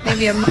 Yeah,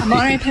 maybe a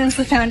Monterey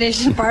Peninsula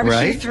Foundation barbecue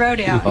Right?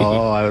 throwdown.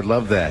 Oh, I would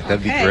love that.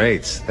 That'd be Okay.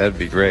 great. That'd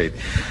be great.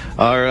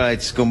 All right,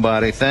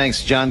 Scumbade.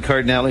 Thanks, John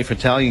Cardinale for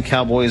Italian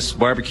Cowboys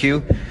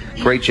Barbecue.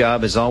 Great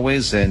job as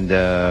always, and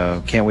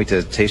can't wait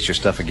to taste your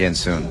stuff again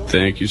soon.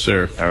 Thank you,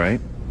 sir. All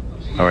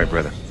right,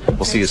 brother.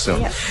 We'll see you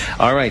soon.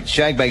 All right,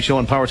 Shagbag Show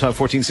on Power Talk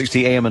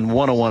 1460 AM and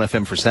 101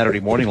 FM for Saturday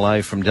morning,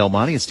 live from Del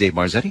Monte. It's Dave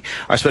Marzetti.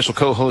 Our special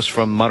co-host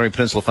from Monterey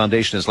Peninsula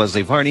Foundation is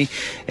Leslie Varney,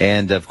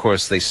 and of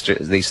course they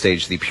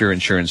stage the Pure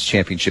Insurance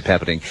Championship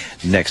happening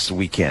next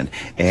weekend.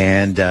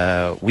 And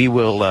we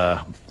will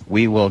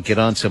get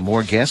on to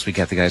more guests. We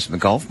got the guys from the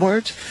Golf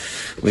Mart.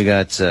 We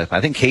got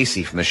I think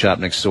Casey from the shop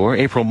next door.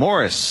 April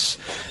Morris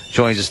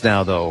joins us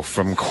now though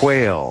from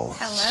Quail.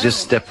 Hello.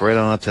 Just step right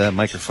on up to that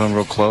microphone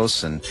real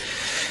close and.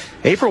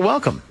 April,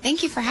 welcome.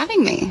 Thank you for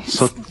having me.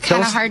 So It's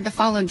kind of hard to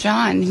follow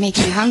John,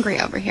 making me hungry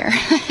over here.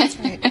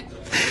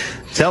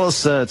 Tell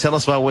us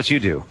about what you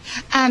do.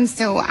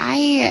 So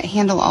I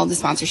handle all the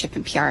sponsorship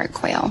and PR at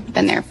Quail.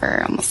 Been there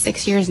for almost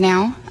 6 years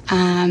now.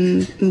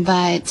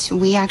 But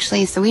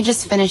we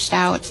just finished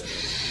out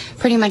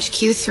pretty much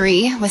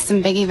Q3 with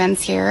some big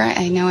events here.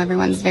 I know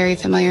everyone's very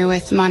familiar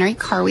with Monterey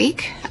Car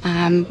Week,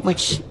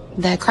 which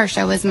the car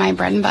show was my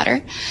bread and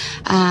butter.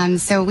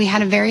 So we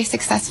had a very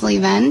successful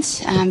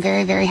event. I'm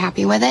very, very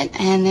happy with it.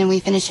 And then we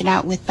finished it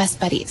out with Best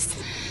Buddies.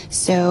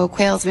 So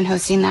Quail's been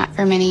hosting that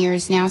for many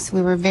years now. So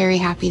we were very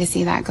happy to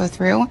see that go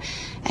through.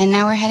 And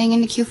now we're heading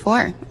into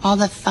Q4. All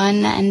the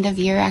fun end of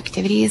year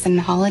activities and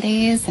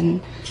holidays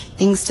and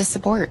things to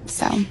support.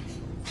 So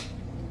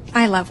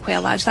I love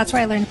Quail Lodge. That's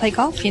where I learned to play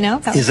golf,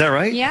 Is that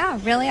right? Yeah,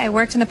 really. I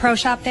worked in the pro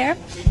shop there,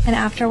 and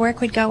after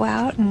work we'd go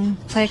out and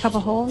play a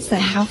couple holes.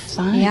 And how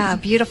fun. Yeah,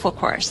 beautiful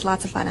course.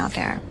 Lots of fun out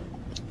there.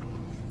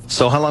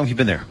 So how long have you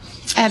been there?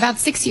 about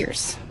 6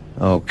 years.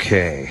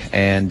 Okay.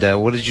 And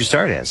what did you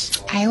start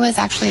as? I was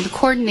actually the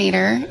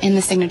coordinator in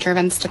the signature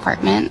events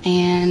department,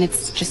 and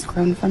it's just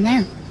grown from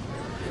there.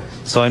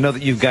 So I know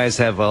that you guys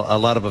have a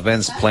lot of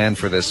events planned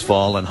for this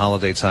fall and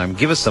holiday time.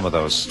 Give us some of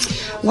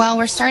those. Well,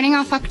 we're starting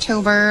off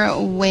October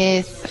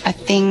with a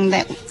thing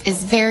that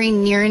is very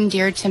near and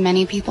dear to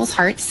many people's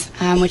hearts,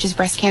 which is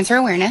breast cancer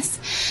awareness.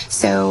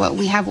 So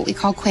we have what we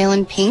call Quail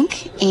in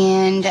Pink,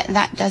 and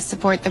that does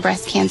support the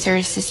Breast Cancer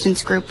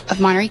Assistance Group of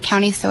Monterey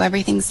County, so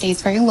everything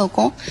stays very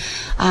local.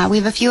 We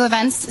have a few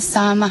events.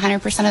 Some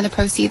 100% of the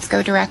proceeds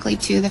go directly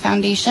to the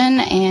foundation,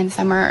 and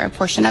some are a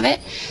portion of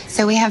it.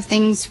 So we have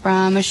things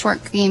from a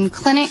short game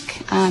clinic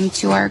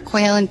to our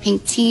Quail in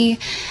Pink tea,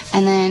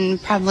 and then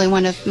probably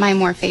one of my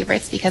more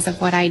favorites because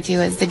of what I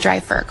do is the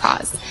Drive for a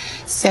Cause.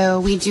 So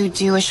we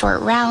do a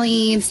short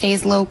rally,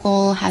 stays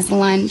local, has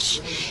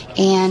lunch,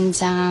 and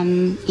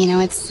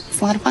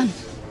it's a lot of fun.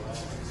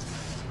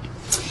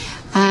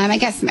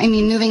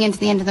 Moving into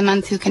the end of the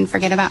month, who can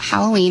forget about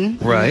Halloween?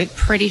 Right. I'm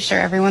pretty sure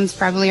everyone's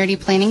probably already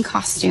planning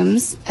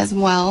costumes as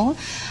well.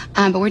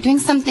 But we're doing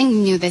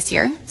something new this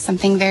year,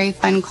 something very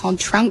fun called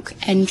Trunk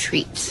and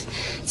Treat.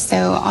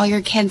 So all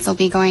your kids will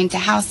be going to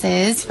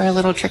houses for a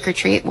little trick or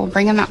treat. We'll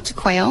bring them out to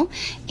Quail,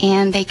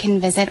 and they can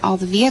visit all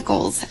the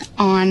vehicles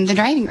on the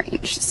driving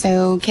range.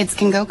 So kids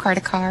can go car to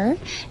car,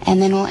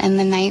 and then we'll end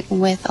the night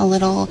with a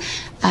little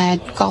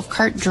golf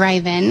cart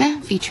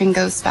drive-in featuring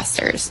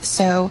Ghostbusters.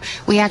 So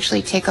we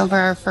actually take over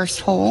our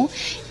first hole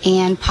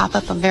and pop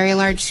up a very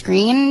large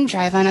screen,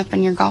 drive on up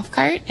in your golf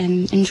cart,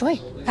 and enjoy.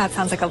 That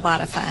sounds like a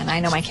lot of fun.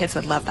 I know my kids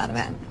would love that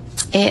event.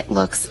 It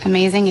looks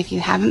amazing. If you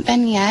haven't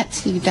been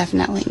yet, you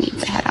definitely need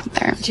to head out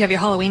there. Do you have your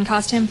Halloween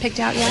costume picked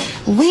out yet?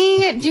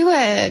 We do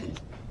a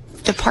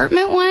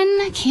department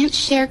one. Can't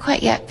share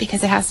quite yet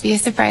because it has to be a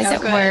surprise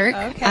at work.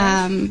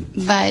 Okay.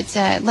 But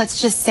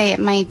let's just say it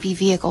might be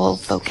vehicle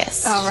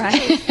focused. All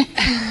right.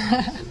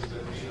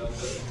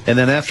 And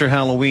then after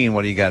Halloween,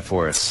 what do you got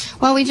for us?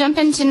 Well, we jump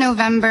into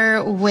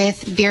November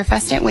with Beer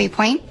Fest at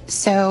Waypoint.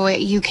 So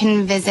you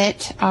can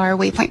visit our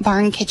Waypoint Bar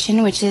and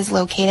Kitchen, which is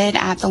located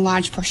at the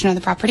lodge portion of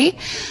the property.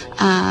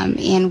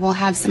 And we'll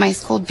have some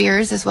ice cold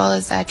beers as well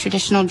as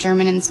traditional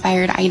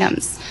German-inspired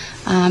items.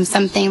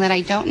 Something that I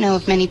don't know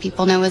if many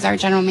people know is our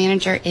general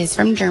manager is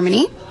from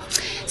Germany.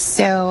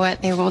 So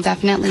there will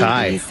definitely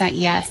be some,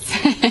 yes.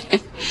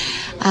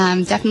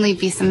 Definitely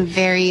be some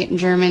very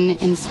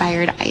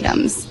German-inspired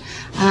items.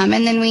 And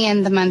then we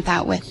end the month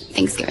out with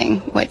Thanksgiving,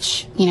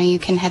 which, you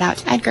can head out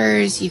to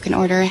Edgar's, you can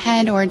order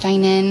ahead or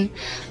dine in.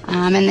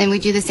 And then we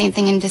do the same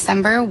thing in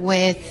December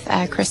with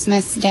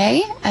Christmas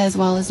Day as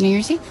well as New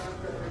Year's Eve.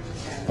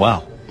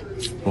 Wow.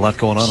 A lot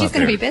going on She's up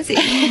there. She's going to be busy.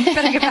 You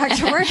better get back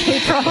to work,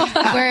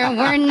 April.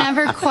 We're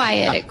never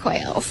quiet at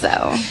Quail,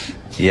 so...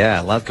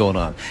 Yeah, a lot going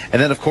on.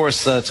 And then, of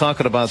course,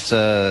 talking about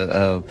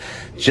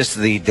just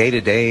the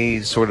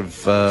day-to-day sort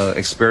of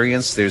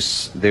experience,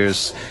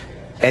 there's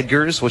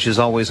Edgar's, which is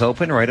always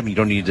open, right? I mean, you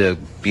don't need to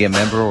be a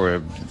member or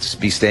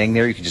be staying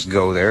there. You can just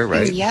go there,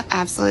 right? Yep,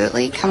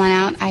 absolutely. Come on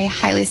out. I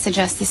highly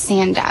suggest the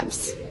sand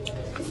dabs.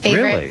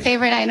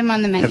 Favorite item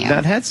on the menu. I've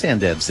not had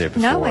sand dabs there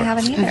before. No, I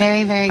haven't either.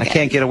 Very, very good. I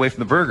can't get away from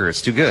the burger.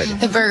 It's too good.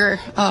 The burger.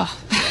 Oh.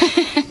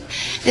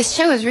 This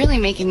show is really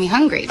making me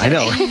hungry today. I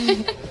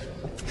know.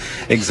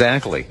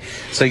 Exactly.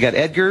 So you got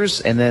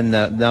Edgar's, and then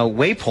now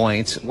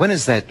Waypoint. When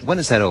is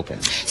that open?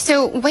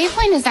 So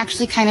Waypoint is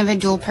actually kind of a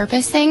dual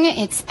purpose thing.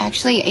 It's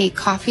actually a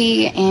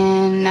coffee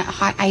and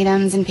hot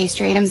items and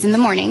pastry items in the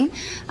morning.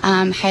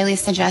 Highly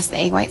suggest the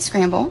egg white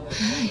scramble.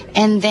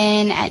 And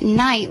then at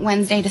night,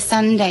 Wednesday to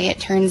Sunday, it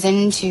turns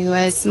into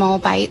a small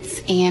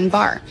bites and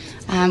bar.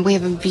 We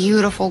have a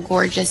beautiful,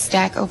 gorgeous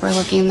deck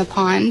overlooking the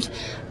pond.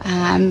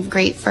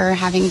 Great for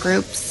having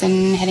groups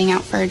and heading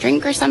out for a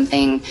drink or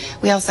something.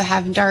 We also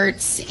have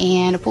darts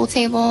and a pool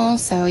table,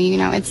 so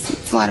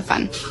it's a lot of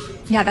fun.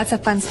 Yeah, that's a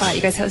fun spot.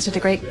 You guys hosted a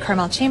great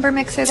caramel chamber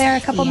mixer there a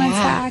couple months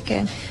back,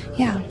 and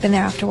been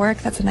there after work.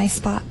 That's a nice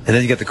spot. And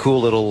then you got the cool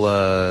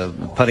little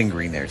putting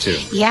green there too.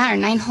 Yeah, our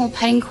 9-hole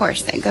putting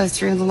course that goes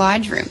through the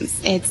lodge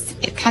rooms. It's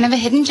kind of a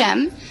hidden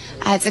gem.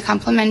 It's a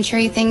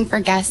complimentary thing for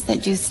guests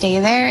that do stay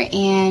there,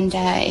 and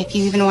if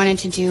you even wanted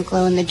to do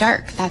glow in the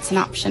dark, that's an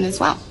option as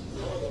well.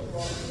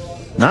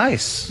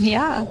 Nice.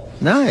 Yeah.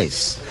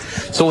 Nice.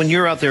 So when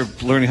you're out there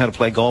learning how to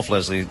play golf,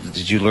 Leslie,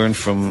 who'd you learn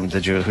from?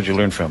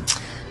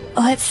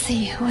 Let's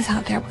see, who was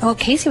out there? Oh,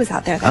 Casey was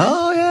out there then.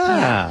 Oh,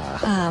 yeah.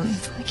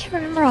 I can't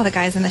remember all the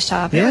guys in the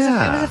shop. It was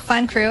a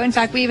fun crew. In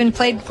fact, we even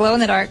played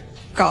glow-in-the-dark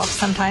golf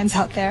sometimes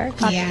out there.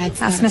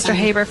 Asked Mr.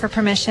 Haber for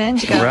permission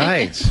to go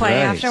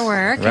play after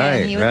work,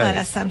 and he would let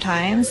us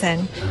sometimes.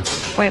 And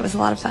boy, it was a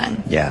lot of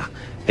fun. Yeah,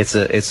 it's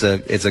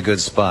a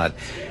good spot.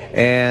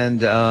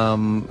 And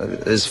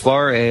as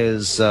far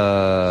as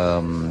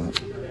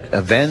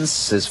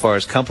events, as far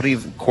as company,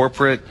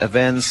 corporate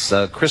events,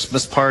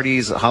 Christmas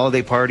parties,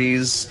 holiday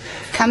parties,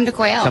 come to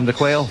Quail. Come to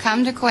Quail.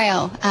 Come to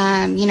Quail.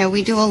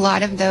 We do a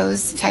lot of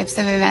those types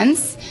of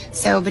events.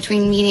 So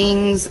between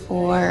meetings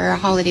or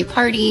holiday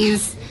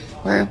parties,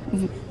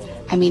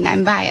 I mean,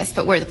 I'm biased,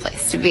 but we're the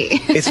place to be.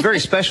 It's very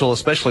special,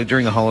 especially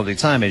during the holiday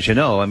time, as you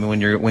know. I mean,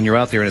 when you're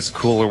out there and it's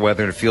cooler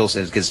weather, it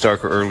gets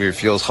darker earlier, it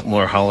feels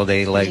more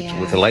holiday-like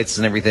with the lights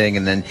and everything.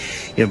 And then,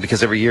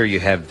 because every year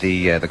you have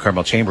the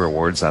Carmel Chamber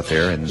Awards out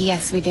there. And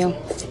yes, we do.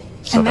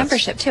 So and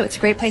membership too. It's a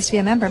great place to be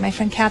a member. My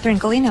friend Catherine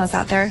Galino is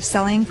out there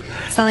selling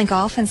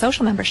golf and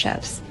social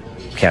memberships.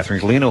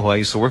 Catherine Galino, who I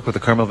used to work with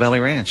at Carmel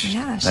Valley Ranch.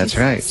 Yeah, that's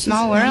right.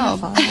 Small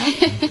world.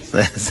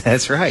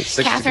 That's right.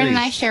 Catherine and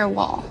I share a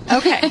wall.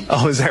 Okay.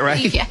 Oh, is that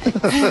right? Yeah.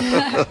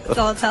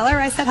 So I'll tell her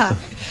I said hi.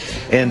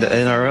 And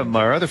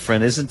our other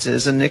friend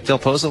isn't Nick Del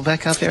Pozo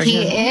back out there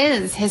again? He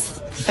is. His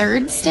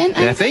third stint.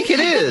 I think it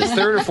is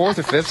third or fourth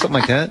or fifth, something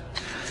like that.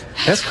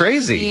 That's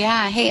crazy.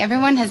 Yeah. Hey,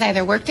 everyone has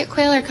either worked at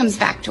Quail or comes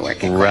back to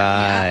work at Quail.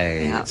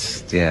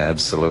 Right. Yeah,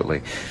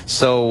 absolutely.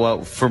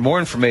 So for more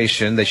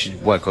information, they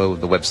should go to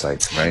the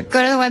website, right?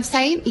 Go to the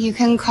website. You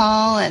can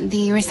call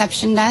the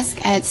reception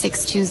desk at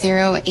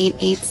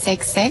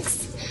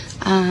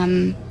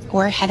 620-8866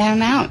 or head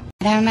on out.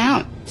 Head on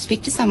out.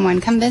 Speak to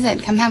someone. Come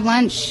visit. Come have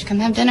lunch. Come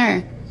have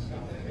dinner.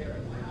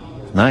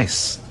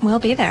 Nice. We'll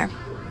be there.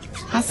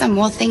 Awesome.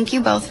 Well, thank you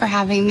both for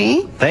having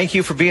me. Thank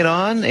you for being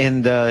on,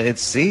 and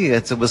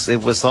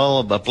it was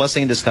all a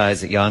blessing in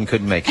disguise that Jan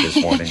couldn't make it this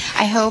morning.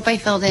 I hope I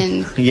filled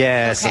in.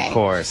 Yes, okay. Of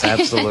course,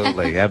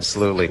 absolutely,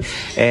 absolutely,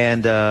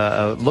 and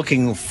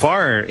looking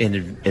far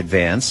in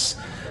advance.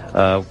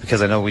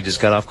 Because I know we just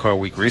got off Car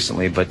Week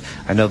recently, but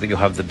I know that you'll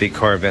have the big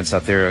car events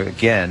out there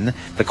again,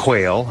 the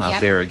Quail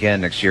out there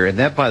again next year, and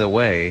that, by the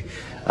way.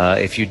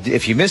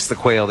 If you missed the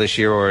Quail this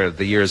year or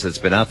the years that's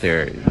been out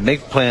there, make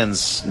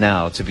plans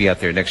now to be out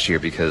there next year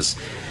because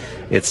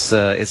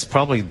it's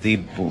probably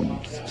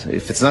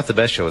if it's not the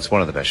best show, it's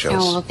one of the best shows.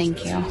 Oh, well,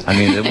 thank you. I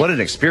mean, what an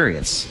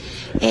experience!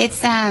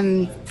 It's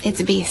a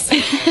beast.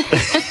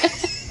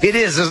 It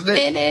is, isn't it?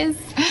 It is.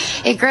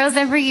 It grows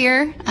every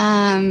year.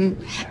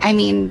 I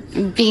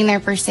mean, being there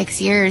for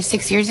 6 years.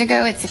 6 years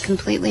ago, it's a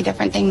completely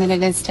different thing than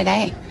it is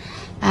today.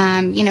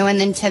 And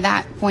then to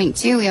that point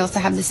too, we also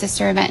have the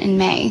sister event in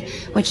May,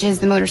 which is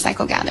the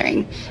motorcycle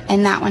gathering.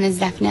 And that one is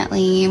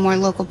definitely more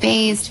local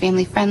based,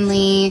 family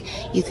friendly.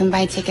 You can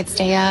buy tickets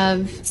day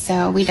of.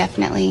 So we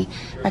definitely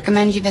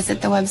recommend you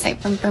visit the website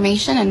for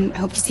information and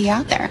hope to see you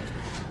out there.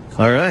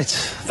 All right.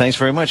 Thanks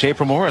very much.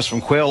 April Morris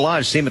from Quail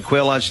Lodge. See him at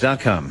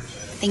quaillodge.com.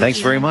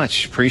 Thanks very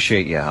much.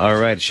 Appreciate you. All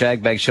right.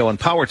 Shag Bag Show on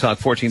Power Talk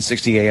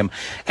 1460 AM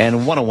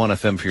and 101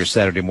 FM for your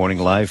Saturday morning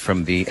live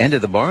from the end of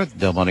the bar,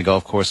 Del Monte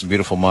Golf Course in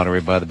beautiful Monterey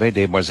by the Bay.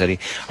 Dave Marzetti.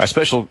 Our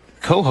special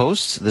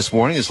co-host this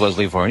morning is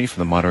Leslie Varney from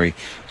the Monterey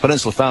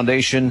Peninsula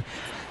Foundation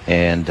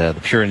and the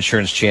Pure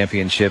Insurance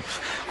Championship.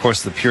 Of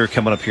course, the Pure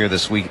coming up here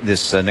this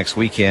next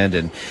weekend.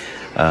 And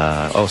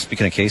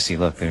speaking of Casey,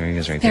 look, there he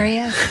is right there. There he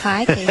is.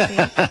 Hi, Casey.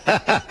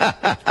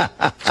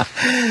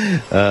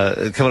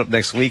 Coming up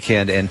next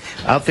weekend, and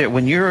out there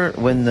during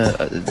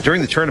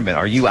the tournament,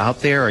 are you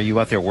out there? Are you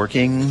out there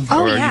working,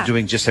 or are you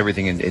doing just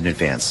everything in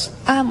advance?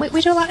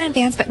 We do a lot in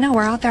advance, but no,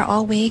 we're out there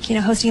all week.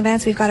 Hosting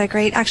events. We've got a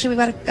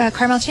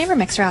Carmel Chamber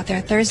mixer out there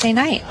Thursday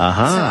night. So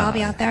I'll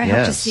be out there. I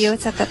hope to see you.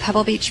 It's at the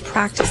Pebble Beach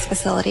practice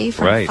facility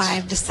from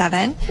 5 to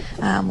 7.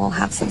 We'll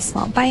have some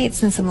small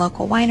bites and some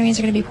local wineries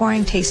are going to be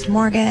pouring. Taste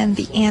Morgan,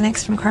 the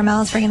Annex from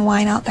Carmel is bringing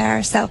wine out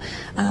there. So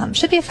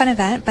should be a fun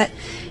event, but.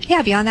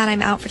 Yeah, beyond that,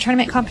 I'm out for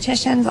tournament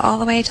competitions all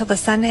the way till the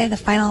Sunday, the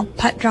final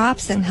putt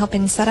drops, and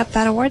helping set up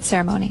that award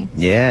ceremony.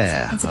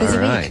 Yeah. It's a busy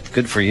week.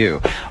 Good for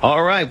you.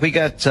 All right, we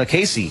got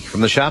Casey from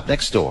the shop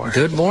next door.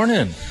 Good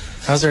morning.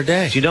 How's our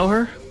day? Do you know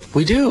her?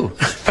 We do. In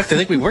fact, I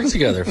think we worked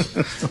together.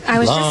 I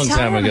was just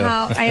telling him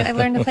how I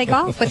learned to play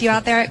golf with you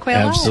out there at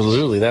Quail Lodge.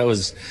 Absolutely. That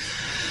was...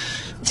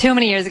 too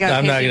many years ago.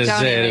 I'm not going to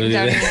say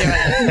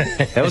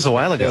it. That was a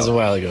while ago.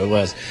 It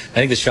was. I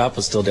think the shop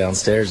was still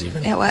downstairs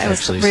even. It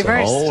was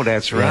reversed. Oh,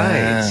 that's right.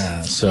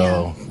 Yeah,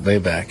 so way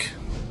back.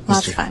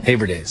 Lots of fun.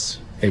 Haber days.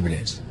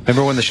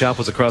 Remember when the shop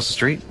was across the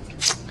street?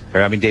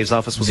 Dave's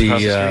office was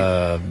across the street?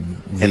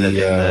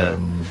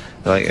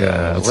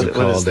 What's it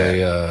called?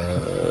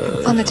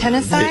 On the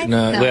tennis side?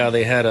 No. Well,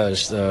 they had a...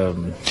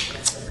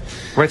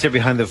 right there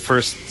behind the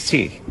first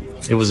tee.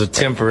 It was a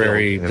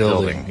temporary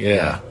building.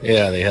 Yeah,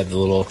 they had the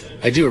little...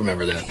 I do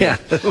remember that. Yeah,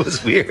 it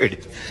was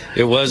weird.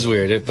 It was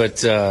weird,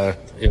 but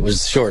it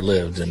was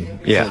short-lived, and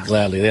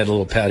gladly. They had a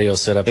little patio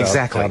set up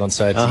out on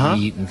site to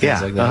eat and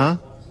things like that.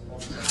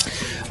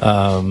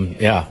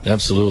 Yeah,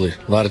 absolutely.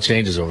 A lot of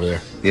changes over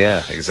there.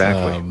 Yeah,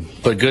 exactly.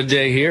 But good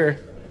day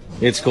here.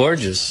 It's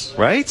gorgeous.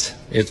 Right?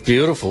 It's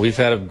beautiful. We've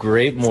had a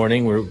great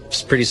morning. We're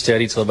pretty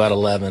steady till about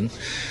 11.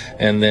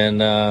 And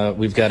then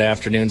we've got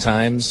afternoon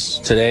times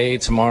today.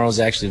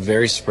 Tomorrow's actually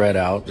very spread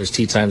out. There's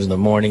tee times in the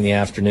morning, the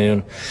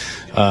afternoon.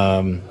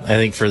 I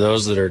think for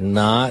those that are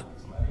not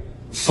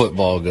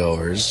football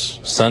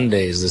goers,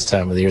 Sundays this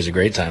time of the year is a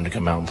great time to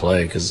come out and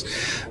play because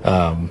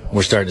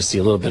we're starting to see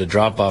a little bit of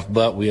drop off.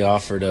 But we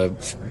offered a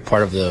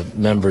part of the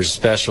members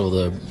special,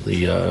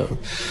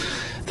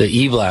 the the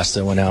E-Blast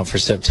that went out for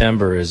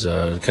September is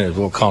a kind of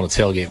what we're calling a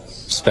tailgate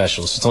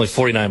special. So it's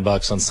only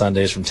 $49 on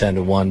Sundays from 10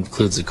 to 1,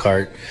 includes a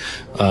cart,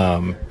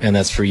 and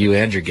that's for you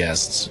and your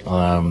guests.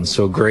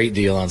 So a great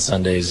deal on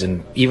Sundays.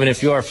 And even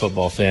if you are a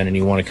football fan and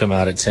you want to come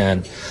out at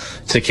 10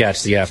 to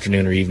catch the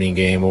afternoon or evening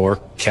game,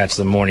 or catch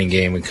the morning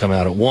game and come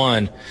out at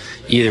 1,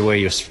 either way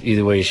you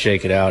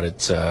shake it out,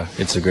 it's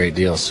a great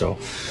deal. So,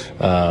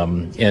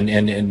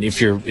 and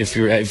if you're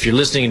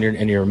listening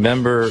and you're a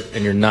member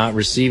and you're not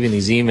receiving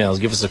these emails,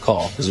 give us a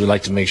call, because we'd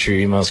like to make sure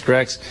your email is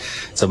correct.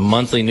 It's a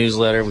monthly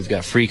newsletter. We've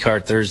got free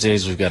cart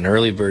Thursdays. We've got an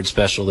early bird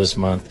special this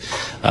month.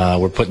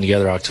 We're putting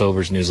together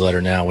October's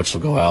newsletter now, which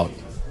will go out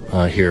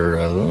here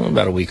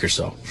about a week or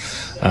so.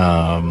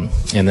 And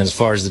then as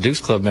far as the Dukes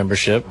Club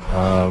membership,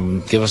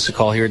 give us a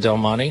call here at Del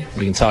Monte.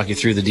 We can talk you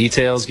through the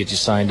details, get you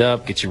signed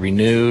up, get you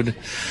renewed,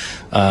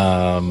 or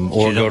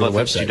go to the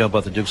website. Do you know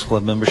about the Dukes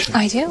Club membership?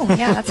 I do.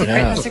 Yeah,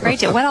 that's a great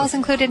deal. What else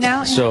included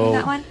now in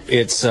that one?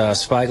 It's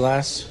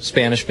Spyglass,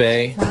 Spanish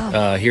Bay,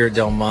 here at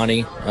Del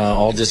Monte,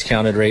 all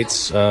discounted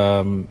rates,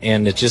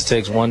 and it just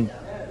takes one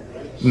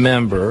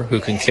member who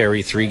can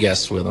carry 3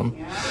 guests with them.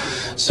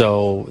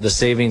 So the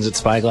savings at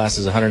Spyglass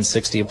is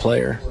 $160 a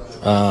player.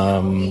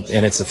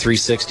 And it's a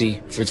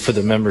 $360 for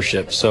the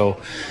membership. So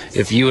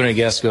if you and a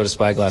guest go to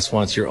Spyglass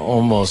once, you're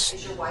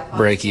almost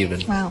break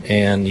even. Wow.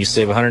 And you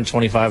save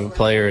 $125 a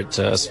player at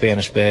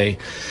Spanish Bay.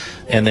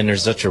 And then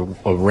there's such a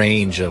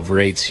range of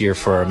rates here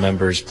for our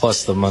members,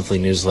 plus the monthly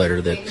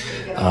newsletter that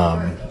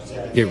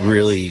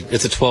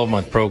it's a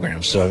 12-month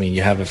program. So I mean,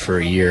 you have it for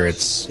a year.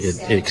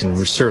 It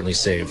can certainly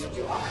save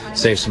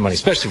some money,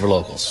 especially for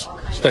locals.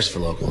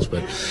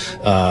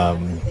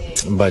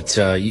 But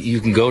you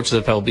can go to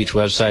the Pebble Beach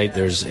website.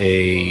 There's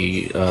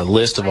a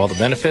list of all the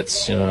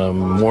benefits.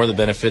 More of the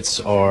benefits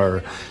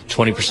are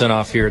 20%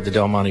 off here at the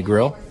Del Monte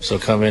Grill. So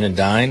come in and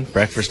dine,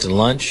 breakfast and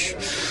lunch.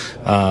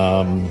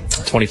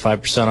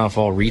 25% off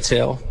all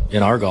retail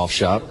in our golf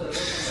shop.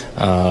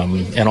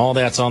 And all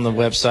that's on the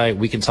website.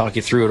 We can talk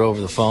you through it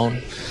over the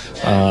phone.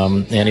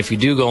 And if you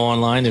do go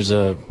online,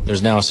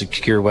 there's now a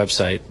secure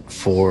website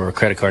for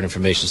credit card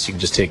information, so you can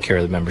just take care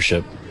of the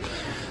membership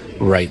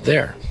right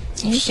there.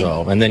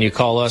 So, and then you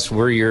call us.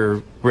 We're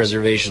your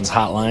reservations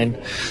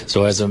hotline.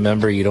 So as a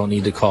member, you don't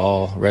need to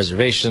call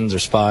reservations or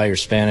Spy or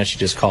Spanish. You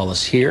just call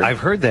us here. I've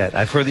heard that.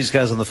 I've heard these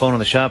guys on the phone in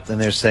the shop, and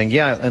they're saying,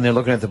 and they're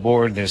looking at the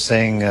board, and they're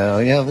saying,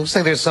 it looks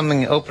like there's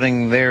something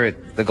opening there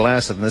at the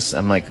Glass and this.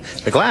 I'm like,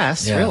 the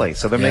Glass? Yeah. Really?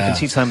 So they're making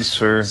tee times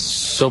for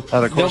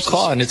other courses? They'll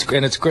call, and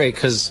it's great,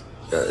 because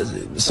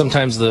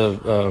sometimes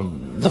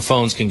the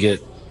phones can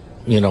get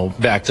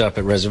backed up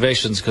at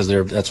reservations, because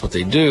that's what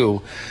they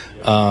do.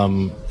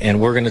 And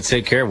we're going to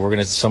take care of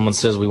it. Someone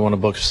says we want to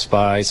book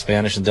Spy,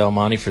 Spanish, and Del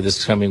Monte for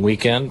this coming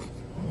weekend.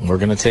 We're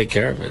going to take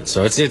care of it.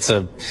 So it's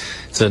a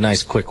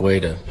nice, quick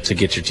way to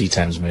get your tee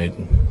times made.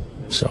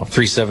 So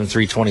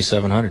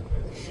 373-2700.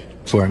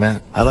 That's where I'm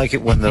at. I like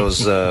it when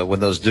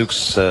those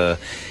Dukes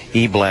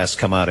E-Blasts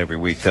come out every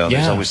week, though.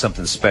 There's always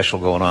something special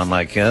going on,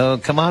 like,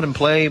 come out and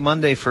play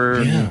Monday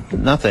for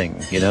nothing,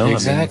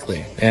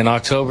 Exactly. And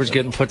October's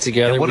getting put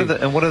together.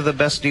 And what are the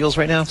best deals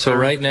right now? So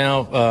right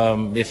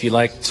now, if you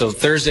like,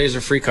 Thursdays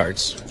are free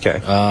carts.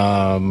 Okay.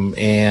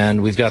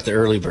 And we've got the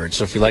early bird.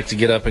 So if you like to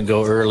get up and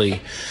go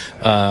early,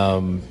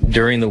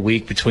 during the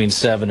week between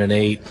 7 and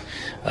 8,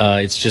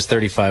 it's just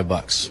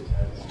 $35.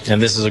 And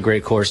this is a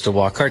great course to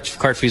walk.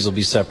 Cart fees will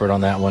be separate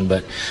on that one,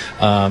 but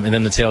and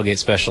then the tailgate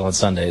special on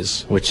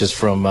Sundays, which is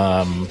from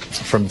 10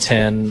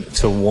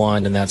 to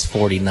 1, and that's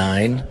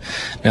 $49.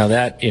 Now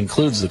that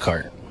includes the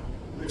cart,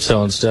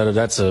 so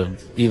that's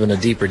even a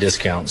deeper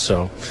discount.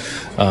 So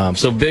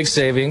big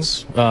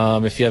savings.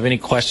 If you have any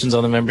questions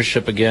on the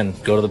membership, again,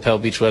 go to the Pebble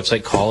Beach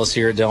website, call us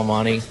here at Del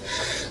Monte,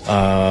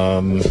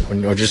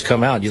 or just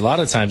come out. A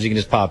lot of times you can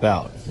just pop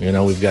out.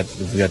 We've got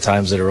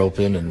times that are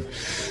open and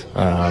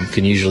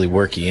can usually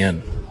work you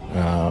in.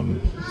 A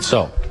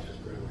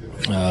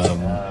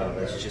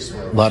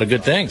lot of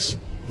good things.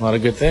 Well,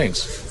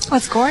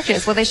 it's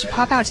gorgeous. Well, they should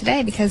pop out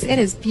today, because it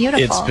is beautiful.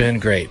 It's been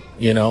great.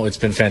 It's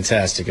been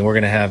fantastic. And we're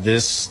going to have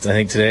this, I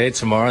think, today,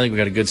 tomorrow. I think we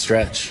got a good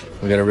stretch.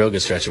 We got a real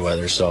good stretch of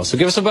weather. So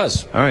give us a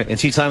buzz. All right. And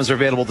tee times are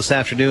available this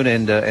afternoon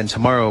and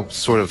tomorrow,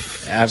 sort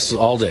of.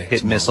 Absolutely. All day. Hit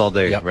and miss all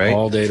day, yep, right?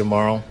 All day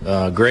tomorrow.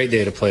 Great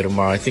day to play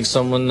tomorrow. I think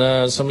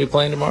somebody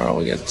playing tomorrow.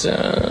 We got, maybe,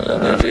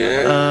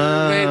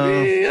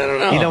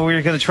 I don't know. We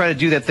were going to try to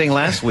do that thing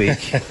last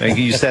week.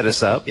 You set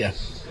us up. Yeah.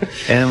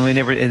 And it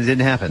didn't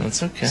happen.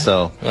 That's okay.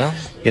 So,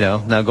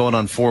 now going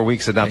on 4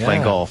 weeks of not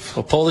playing golf.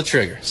 We'll pull the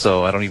trigger.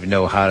 So I don't even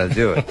know how to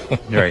do it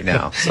right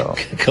now. So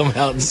come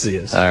out and see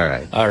us. All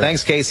right.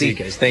 Thanks, Casey. See you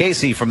guys.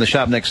 Casey from the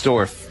shop next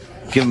door.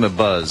 Give him a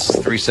buzz,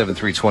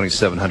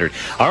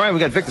 373-2700. All right, we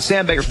got Vic the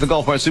Sandbagger from the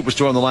Golf Mart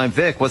Superstore on the line.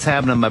 Vic, what's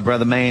happening, my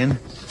brother man?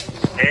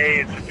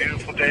 Hey, it's a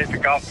beautiful day at the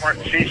Golf Mart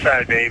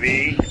Seaside,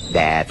 baby.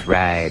 That's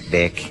right,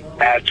 Vic.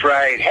 That's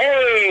right.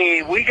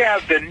 Hey, we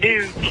got the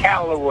new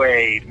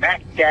Callaway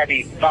Mac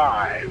Daddy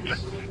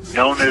 5,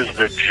 known as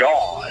the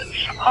Jaws,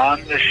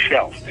 on the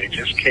shelf. They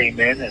just came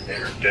in, and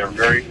they're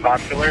very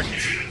popular.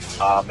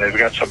 They've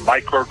got some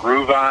micro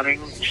groove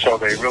awning, so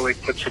they really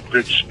put some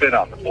good spin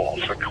on the ball.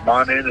 So come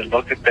on in and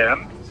look at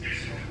them.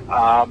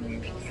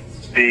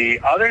 The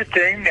other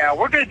thing, now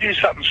we're going to do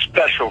something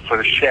special for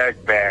the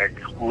Shag Bag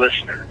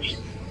listeners.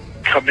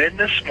 Come in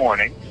this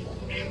morning,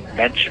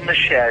 mention the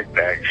Shag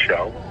Bag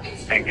Show,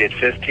 and get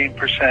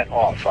 15%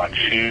 off on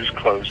shoes,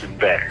 clothes, and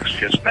bags.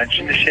 Just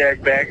mention the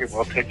Shag Bag, and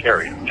we'll take care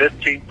of you.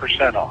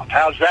 15% off.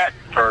 How's that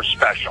for a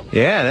special?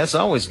 Yeah, that's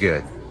always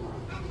good.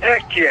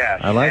 Heck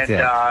yes. I like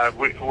that.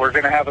 We're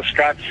going to have a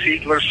Scott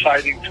Siedler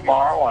sighting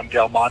tomorrow on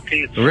Del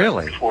Monte. It's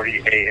Really?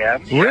 7:40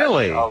 a.m.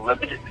 Really?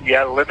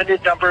 Yes,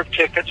 limited number of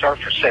tickets are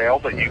for sale,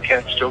 but you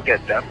can still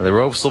get them. The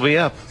ropes will be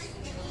up.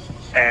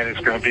 And it's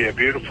going to be a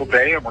beautiful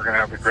day, and we're going to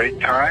have a great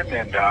time.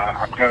 And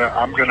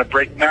I'm going to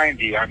break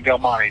 90 on Del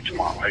Monte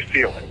tomorrow. I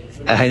feel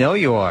it. I know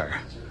you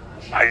are.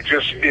 I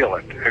just feel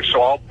it. And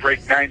so I'll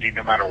break 90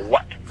 no matter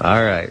what.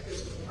 All right.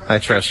 I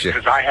trust you.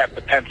 Because I have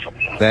the pencil.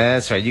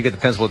 That's right. You get the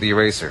pencil with the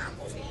eraser.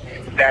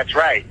 That's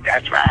right.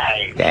 That's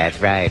right. That's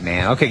right,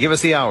 man. Okay, give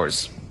us the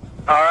hours.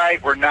 All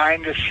right. We're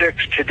 9 to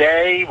 6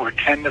 today. We're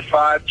 10 to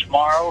 5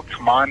 tomorrow.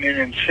 Come on in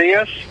and see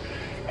us.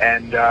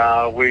 And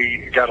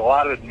we got a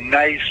lot of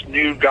nice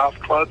new golf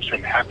clubs,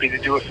 and happy to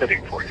do a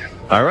fitting for you.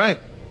 All right.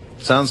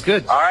 Sounds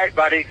good. All right,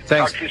 buddy.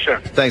 Thanks. Talk to you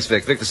soon. Thanks,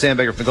 Vic. Vic the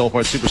Sandbagger from the Golf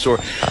Mart Superstore,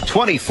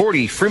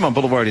 2040 Fremont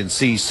Boulevard in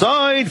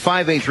Seaside,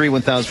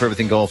 583-1000 for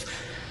everything golf.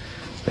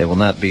 They will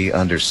not be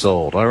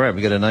undersold. All right,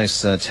 we got a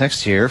nice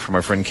text here from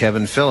our friend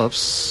Kevin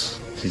Phillips.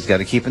 He's got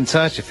to keep in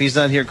touch. If he's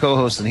not here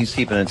co-hosting, he's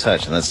keeping in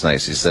touch, and that's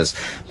nice. He says,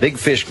 Big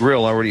Fish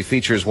Grill already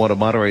features one of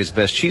Monterey's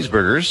best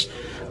cheeseburgers.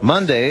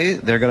 Monday,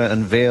 they're going to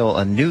unveil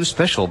a new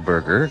special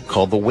burger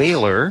called the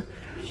Whaler.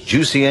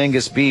 Juicy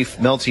Angus beef,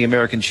 melty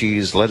American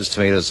cheese, lettuce,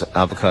 tomatoes,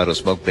 avocado,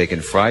 smoked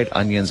bacon, fried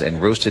onions,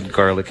 and roasted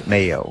garlic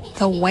mayo.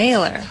 The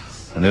Whaler.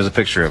 And there's a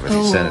picture of it.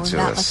 He sent it to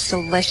that us.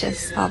 looks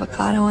delicious.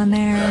 Avocado on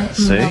there,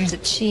 See?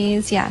 melted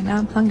cheese. Yeah, now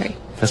I'm hungry.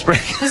 That's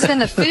pretty. This has been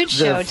the food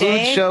show, The food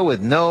Dave. show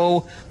with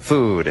no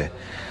food.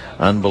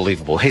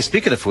 Unbelievable. Hey,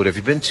 speaking of food, have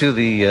you been to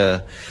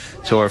the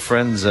to our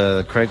friends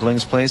Craig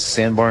Ling's place,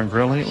 Sandbar and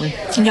Grill, lately?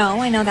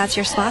 No, I know that's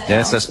your spot. Yeah,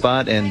 that's that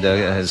spot,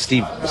 and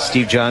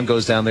Steve John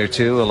goes down there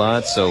too a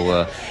lot,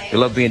 so we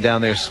love being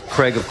down there.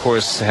 Craig, of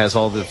course, has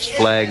all the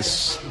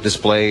flags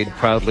displayed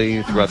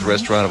proudly throughout the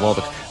restaurant of all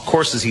the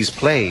courses he's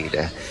played.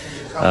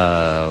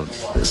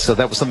 So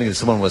that was something that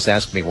someone was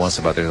asking me once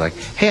about. They're like,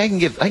 "Hey, I can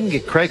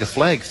get Craig a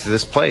flag to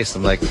this place."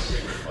 I'm like,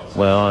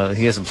 "Well,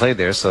 he hasn't played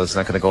there, so it's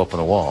not going to go up on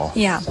the wall."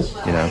 Yeah.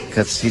 You know,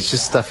 because he's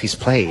just stuff he's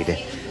played.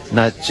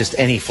 Not just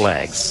any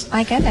flags.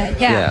 I get it.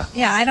 Yeah.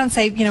 I don't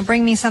say,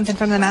 bring me something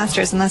from the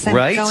Masters unless I'm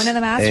Right? going to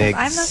the Masters.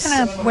 I'm not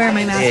going to wear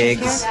my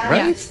Masters gear.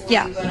 Right?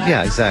 Yeah.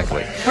 Yeah,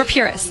 exactly. We're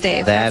purists,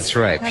 Dave. That's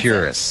right,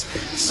 purists.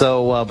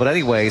 So, but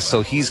anyway,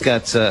 so he's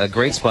got a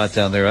great spot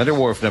down there under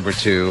Wharf number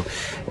 2,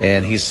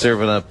 and he's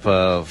serving up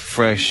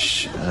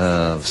fresh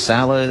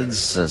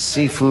salads,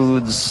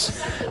 seafoods,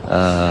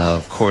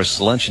 of course,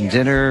 lunch and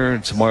dinner.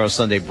 Tomorrow,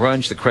 Sunday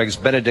brunch, the Craig's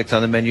Benedict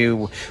on the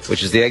menu,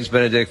 which is the Eggs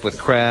Benedict with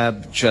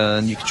crab.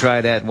 You can try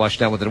that and wash it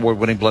down with an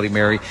award-winning Bloody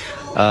Mary.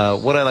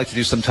 What I like to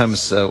do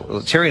sometimes,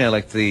 Terry and I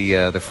like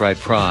the fried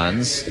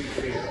prawns.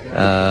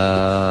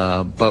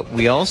 But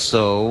we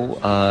also,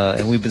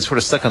 and we've been sort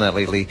of stuck on that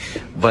lately,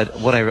 but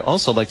what I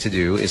also like to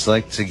do is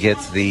like to get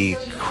the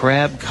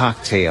crab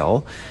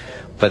cocktail.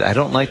 But I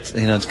don't like,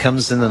 it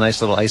comes in a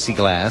nice little icy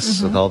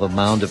glass with all the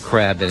mound of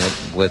crab in it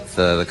with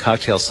the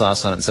cocktail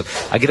sauce on it and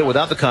stuff. I get it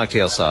without the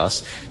cocktail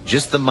sauce,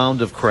 just the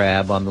mound of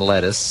crab on the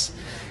lettuce,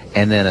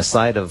 and then a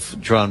side of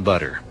drawn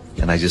butter.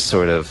 And I just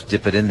sort of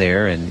dip it in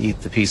there and eat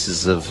the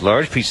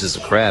large pieces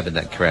of crab in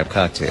that crab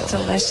cocktail.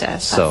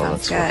 Delicious. So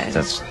that sounds good.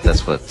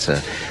 that's what.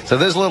 So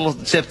there's a little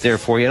tip there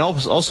for you. And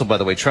also, by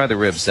the way, try the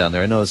ribs down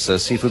there. I know it's a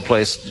seafood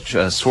place,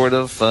 sort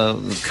of,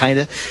 kind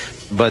of,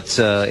 but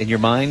in your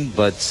mind.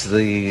 But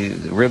the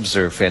ribs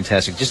are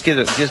fantastic. Just get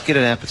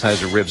an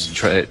appetizer ribs and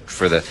try it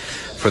for the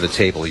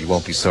table. You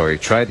won't be sorry.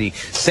 Try the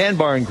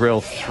Sandbar and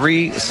Grill,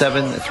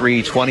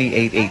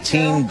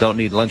 373-2818. Don't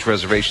need lunch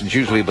reservations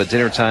usually, but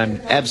dinner time,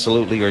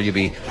 absolutely, or you'll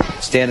be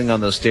standing on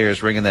those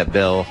stairs ringing that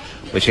bell,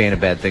 which ain't a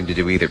bad thing to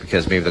do either,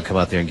 because maybe they'll come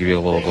out there and give you a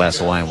little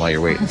glass of wine while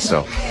you're waiting.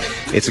 So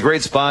it's a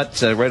great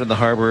spot right on the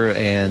harbor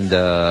and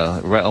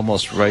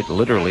almost right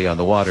literally on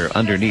the water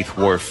underneath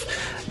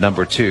Wharf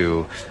number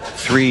 2,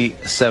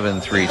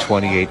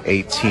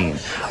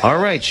 373-2818. All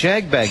right,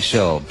 Shag Bag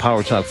Show,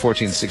 Power Talk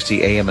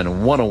 1460 AM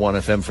and 101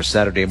 FM for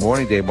Saturday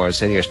morning. Dave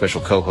Marzetti, our special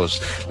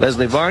co-host,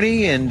 Leslie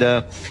Varney, and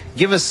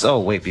give us,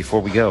 before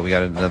we go, we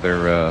got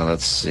another,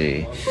 let's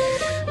see.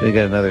 We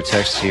got another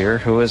text here.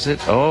 Who is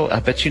it? Oh,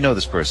 I bet you know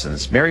this person.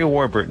 It's Mary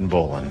Warburton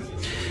Bolin.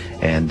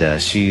 And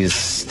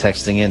she's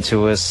texting in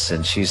to us,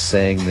 and she's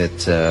saying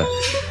that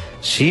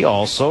she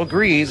also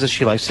agrees that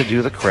she likes to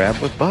do the crab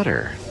with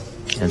butter.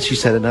 And she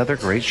said another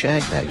great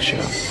Shag Bag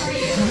Show.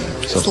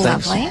 So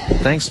Lovely.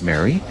 Thanks,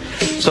 Mary.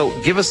 So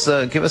give us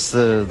the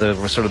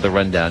sort of the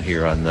rundown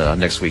here on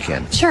next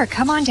weekend. Sure.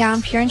 Come on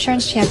down. Pure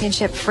Insurance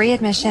Championship, free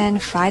admission,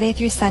 Friday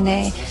through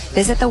Sunday.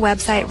 Visit the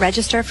website,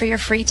 register for your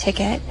free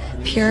ticket,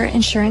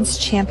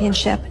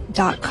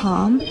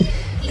 pureinsurancechampionship.com.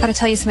 Got to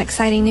tell you some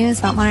exciting news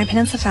about Monterey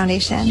Peninsula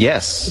Foundation.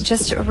 Yes.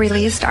 Just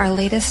released our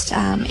latest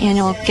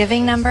annual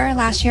giving number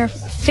last year,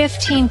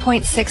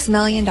 $15.6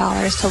 million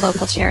to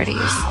local charities.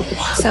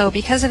 So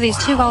because of these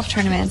 2 golf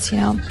tournaments,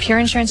 Pure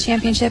Insurance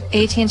Championship,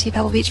 AT&T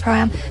Pebble Beach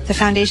Program, the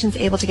foundation's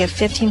able to give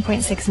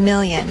 $15.6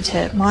 million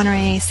to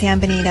Monterey, San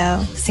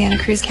Benito, Santa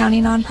Cruz County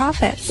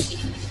nonprofits.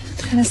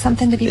 Kind of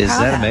something to be proud of. Is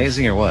that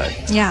amazing or what?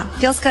 Yeah,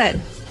 feels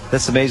good.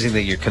 That's amazing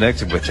that you're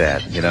connected with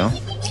that, Yeah.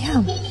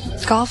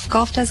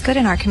 Golf does good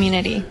in our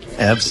community.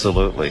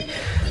 Absolutely.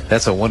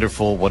 That's a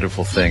wonderful,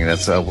 wonderful thing.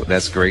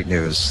 That's great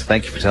news.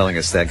 Thank you for telling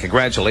us that.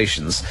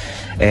 Congratulations.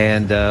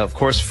 And, of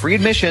course, free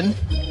admission.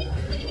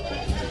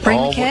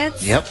 Bring the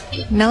kids. Yep.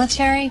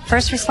 Military,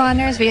 first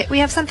responders. We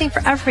have something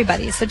for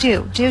everybody. So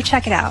do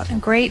check it out. A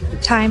great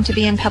time to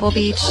be in Pebble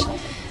Beach.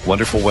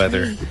 Wonderful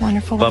weather.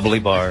 Wonderful Bubbly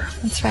weather. bar.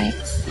 That's right.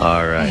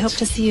 All right. I hope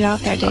to see you out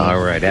there, Dave.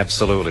 All right,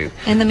 absolutely.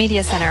 In the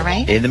media center,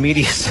 right? In the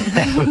media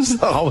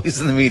center.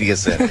 Always in the media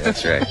center.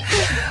 That's right.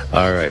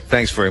 All right.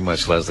 Thanks very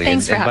much, Leslie.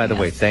 Thanks for and by having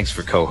the way, thanks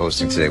for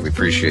co-hosting today. We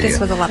appreciate This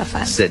you. was a lot of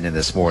fun. Sitting in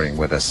this morning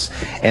with us.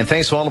 And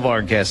thanks to all of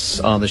our guests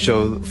on the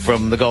show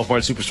from the Golf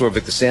Mart Superstore,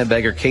 Victor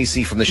Sandbagger,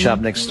 Casey from the Shop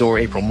Next Door,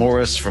 April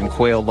Morris from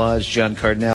Quail Lodge, John Cardinale.